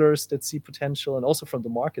from dealers that see potential, and also from the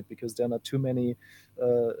market, because there are not too many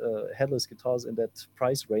headless guitars in that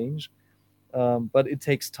price range. But it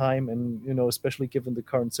takes time, and especially given the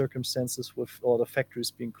current circumstances with all the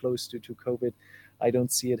factories being closed due to COVID, I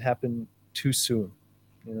don't see it happen too soon.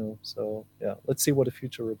 So yeah, let's see what the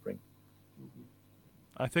future will bring.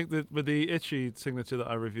 I think that with the Itchy signature that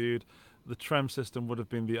I reviewed, the Trem system would have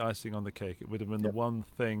been the icing on the cake. It would have been the one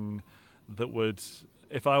thing that would,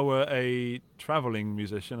 if I were a traveling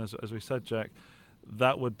musician, as we said, Jack,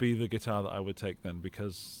 that would be the guitar that I would take then,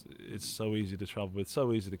 because it's so easy to travel with,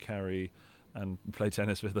 so easy to carry and play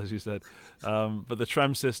tennis with, as you said. But the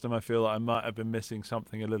Trem system, I feel like I might have been missing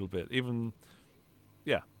something a little bit. Even,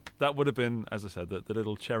 that would have been, as I said, the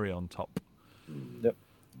little cherry on top. Yep.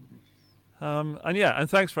 And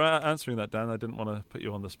thanks for answering that, Dan. I didn't want to put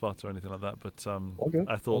you on the spot or anything like that, but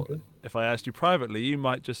I thought if I asked you privately, you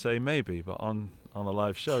might just say maybe, but on a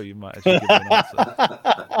live show, you might actually give an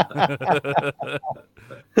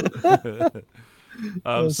answer.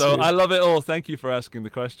 So I love it all. Thank you for asking the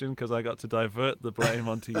question, because I got to divert the blame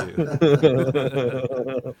onto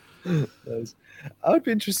you. Nice. I would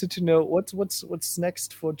be interested to know what's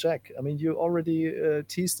next for Jack. I mean, you already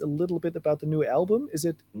teased a little bit about the new album. Is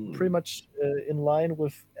it pretty much in line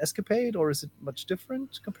with Escapade, or is it much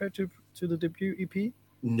different compared to the debut EP?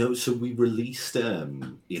 No, so we released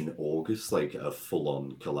in August like a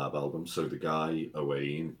full-on collab album. So the guy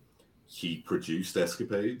Owain, he produced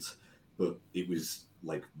Escapades, but it was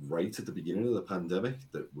like right at the beginning of the pandemic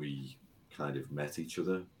that we kind of met each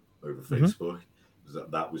other over Facebook.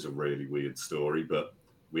 That was a really weird story, but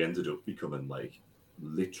we ended up becoming like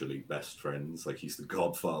literally best friends. Like, he's the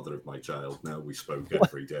godfather of my child now. We spoke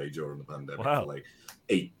every day during the pandemic for like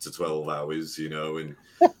 8 to 12 hours, and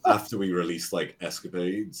after we released like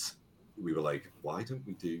Escapades, we were like, why don't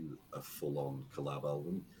we do a full-on collab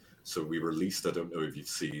album? So we released, I don't know if you've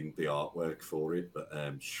seen the artwork for it, but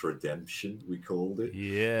Shredemption, we called it.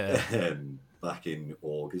 Yeah. Back in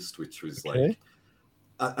August, which was like,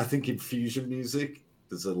 I think in fusion music,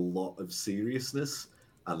 there's a lot of seriousness,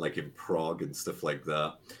 and like in prog and stuff like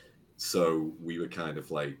that. So we were kind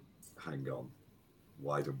of like, hang on,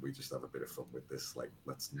 why don't we just have a bit of fun with this? Like,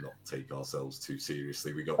 let's not take ourselves too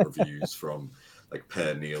seriously. We got reviews from like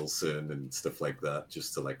Per Nielsen and stuff like that,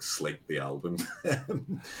 just to like slate the album.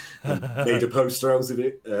 And made a poster out of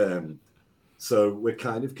it. So we're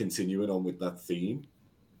kind of continuing on with that theme.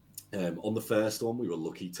 On the first one, we were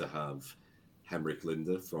lucky to have Henrik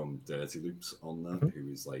Linde from Dirty Loops on that,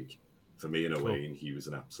 who is like, for me and Owain, he was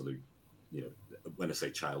an absolute, you know, when I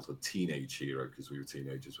say childhood, teenage hero, because we were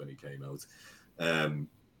teenagers when he came out.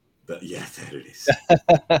 But yeah, there it is.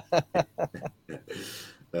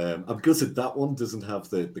 And because that one doesn't have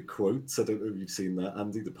the quotes, I don't know if you've seen that,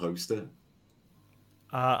 Andy, the poster.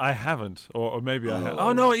 I haven't, or maybe I have.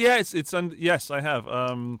 Oh no, yeah, it's yes, I have.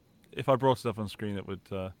 If I brought it up on screen, it would.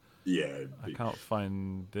 Yeah, I can't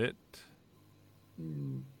find it.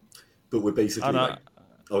 But we're basically like,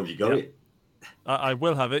 oh, you got it. I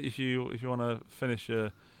will have it if you want to finish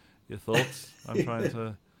your thoughts. I'm trying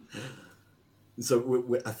to.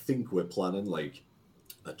 So I think we're planning like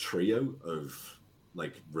a trio of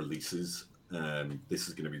like releases. This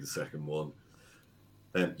is going to be the second one.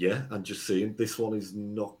 Yeah, and just saying, this one is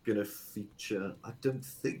not going to feature. I don't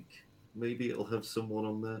think. Maybe it'll have someone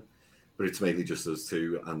on there, but it's mainly just those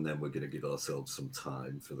two, and then we're going to give ourselves some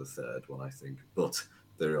time for the third one, I think. But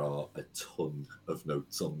there are a ton of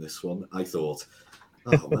notes on this one. I thought,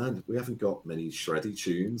 oh man, we haven't got many shreddy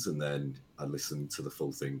tunes, and then I listened to the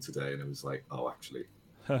full thing today, and I was like, oh, actually,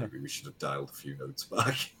 maybe we should have dialed a few notes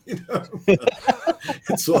back. You know,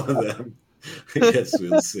 it's one of them. I guess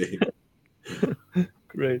we'll see.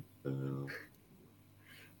 Great.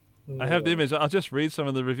 I have the image. I'll just read some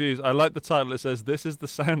of the reviews. I like the title. It says, "This is the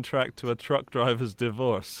soundtrack to a truck driver's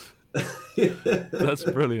divorce." That's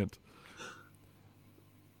brilliant.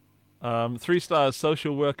 3 stars,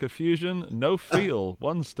 Social Worker Fusion. No feel.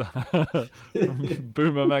 1 star. From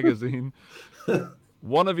Boomer Magazine.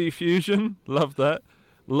 Wannabe Fusion. Love that.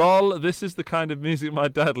 Lol, this is the kind of music my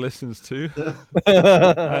dad listens to.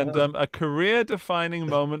 And a career-defining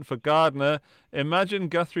moment for Gardner. Imagine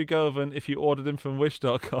Guthrie Govan if you ordered him from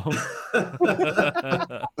Wish.com.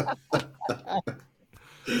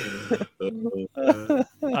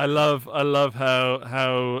 I love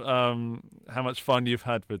how much fun you've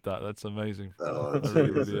had with that. That's amazing. I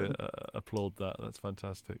really applaud that. That's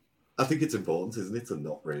fantastic. I think it's important, isn't it, to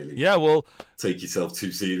not really take yourself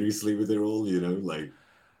too seriously with it all, you know, like.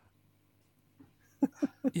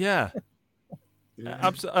 Yeah.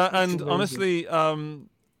 Absolutely. And honestly,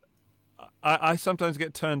 I sometimes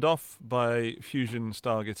get turned off by fusion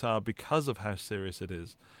style guitar because of how serious it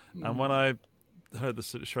is. And when I heard the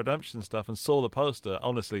Shredemption stuff and saw the poster,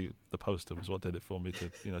 honestly, the poster was what did it for me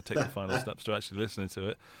to, you know, take the final steps to actually listening to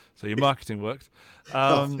it. So your marketing worked.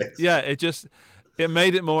 It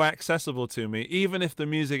made it more accessible to me, even if the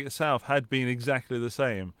music itself had been exactly the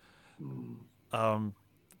same.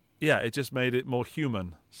 It just made it more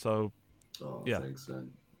human. So, thanks,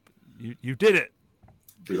 man. You did it.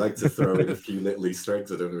 We like to throw in a few little Easter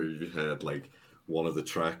eggs. I don't know if you heard, like, one of the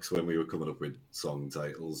tracks when we were coming up with song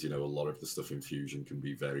titles. You know, a lot of the stuff in Fusion can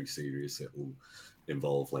be very serious. It will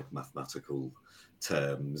involve, like, mathematical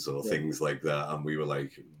terms or things like that. And we were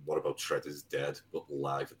like, what about Shredder's Dead, but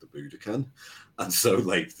live at the Budokan? And so,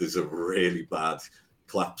 like, there's a really bad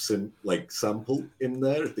clapson like sample in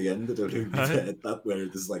there at the end. I don't know if you've heard that, where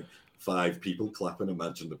there's like 5 people clapping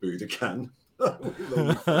Imagine the Budokan. With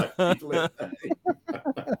only 5 people in there.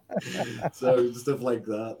 So stuff like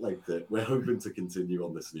that, like that. We're hoping to continue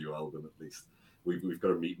on this new album. At least we've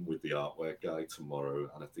got a meeting with the artwork guy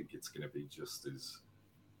tomorrow, and I think it's going to be just as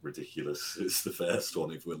ridiculous as the first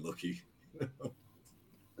one if we're lucky.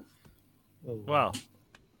 Wow.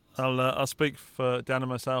 I'll speak for Dan and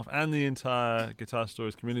myself and the entire Guitar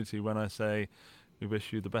Stories community when I say we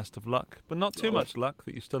wish you the best of luck, but not too much luck,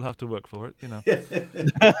 that you still have to work for it, you know.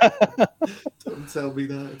 Don't tell me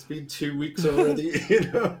that. It's been 2 weeks already, you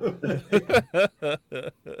know.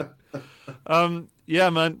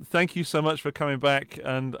 Yeah, man, thank you so much for coming back,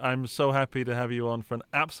 and I'm so happy to have you on for an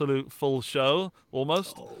absolute full show,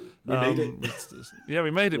 almost. We made it. Yeah,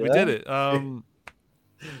 we made it. We did it.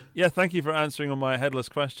 Yeah, thank you for answering all my headless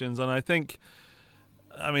questions. And I think,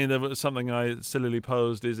 I mean, there was something I sillily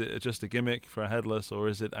posed. Is it just a gimmick for a headless, or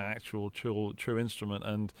is it an actual true instrument?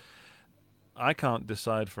 And I can't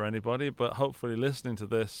decide for anybody, but hopefully listening to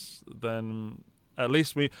this, then at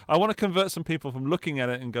least I want to convert some people from looking at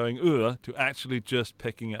it and going, ooh, to actually just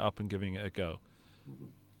picking it up and giving it a go.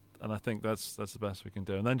 And I think that's the best we can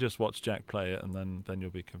do. And then just watch Jack play it, and then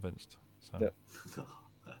you'll be convinced. So.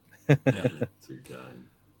 Yeah. Too kind.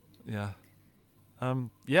 Yeah.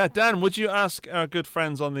 Dan, would you ask our good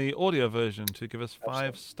friends on the audio version to give us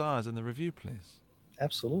 5 stars in the review, please?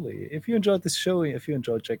 Absolutely. If you enjoyed this show, if you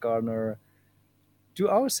enjoyed Jack Gardner, do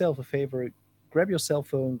ourselves a favor. Grab your cell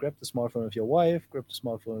phone, grab the smartphone of your wife, grab the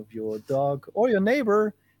smartphone of your dog or your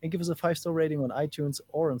neighbor, and give us a 5-star rating on iTunes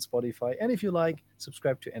or on Spotify. And if you like,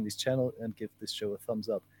 subscribe to Andy's channel and give this show a thumbs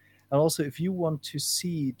up. And also, if you want to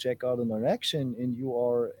see Jack Gardner in action and you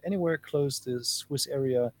are anywhere close to the Swiss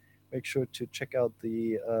area, make sure to check out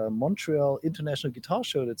the Montreal International Guitar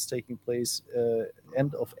Show that's taking place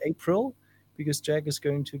end of April, because Jack is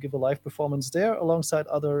going to give a live performance there alongside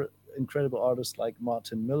other incredible artists like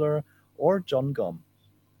Martin Miller or John Gum.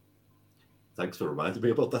 Thanks for reminding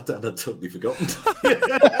me about that, Dan. I'd totally forgotten.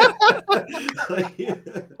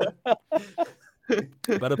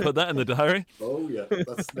 Better put that in the diary. Oh, yeah.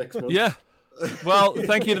 That's next month. Yeah. Well,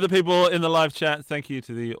 thank you to the people in the live chat. Thank you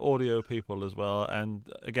to the audio people as well. And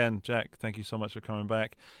again, Jack, thank you so much for coming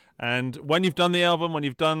back. And when you've done the album, when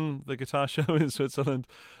you've done the guitar show in Switzerland,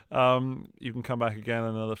 you can come back again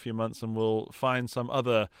in another few months and we'll find some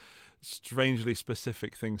other strangely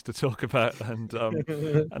specific things to talk about and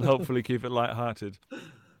hopefully keep it lighthearted.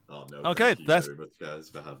 Oh, no, okay, thank you that's very much, guys,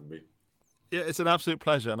 for having me. Yeah, it's an absolute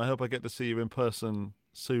pleasure, and I hope I get to see you in person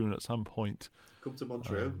soon at some point. Come to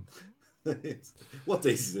Montreal. What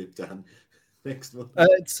days is it, Dan? Next month?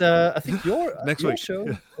 It's I think your Next your week.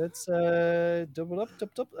 show. It's double up.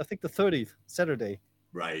 I think the 30th, Saturday.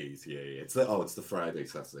 Right, yeah. It's the Friday,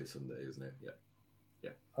 Saturday, Sunday, isn't it? Yeah.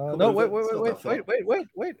 No, over. It's not that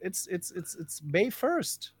wait. It's May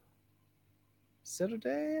 1st.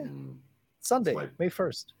 Saturday, Sunday, right. May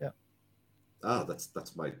 1st. Yeah.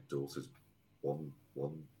 That's my daughter's one.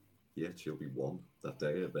 Yeah, she'll be 1 that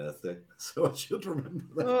day, her birthday. So I should remember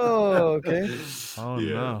that. Oh, okay. Oh,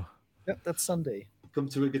 Yeah. no. Yep, that's Sunday. Come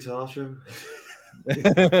to a guitar show.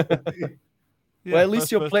 Yeah, Well, at least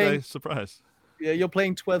first you're birthday playing- surprise. Yeah, you're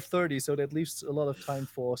playing 12:30, so that leaves a lot of time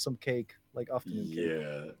for some cake, like afternoon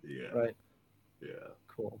cake. Yeah. Right. Yeah.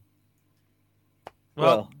 Cool.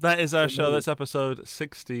 Well, that is our show. maybe- That's episode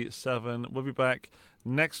 67. We'll be back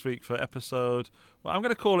next week for episode... Well, I'm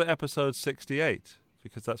going to call it episode 68,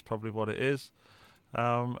 because that's probably what it is.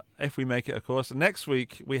 If we make it, of course. Next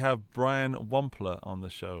week, we have Brian Wampler on the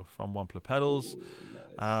show from Wampler Pedals.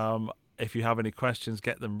 Nice. If you have any questions,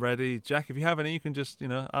 get them ready. Jack, if you have any, you can just,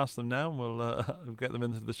 ask them now, and we'll get them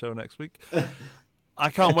into the show next week.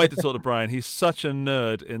 I can't wait to talk to Brian. He's such a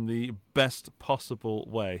nerd in the best possible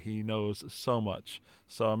way. He knows so much.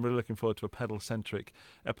 So I'm really looking forward to a pedal-centric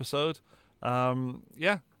episode.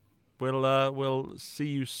 We'll see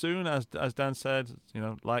you soon. As Dan said,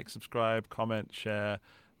 like, subscribe, comment, share,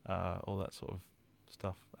 all that sort of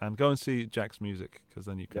stuff. And go and see Jack's music, because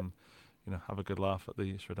then you can, have a good laugh at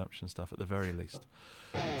the Redemption stuff at the very least.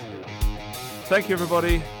 Thank you,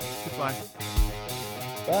 everybody. Goodbye.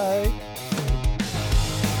 Bye.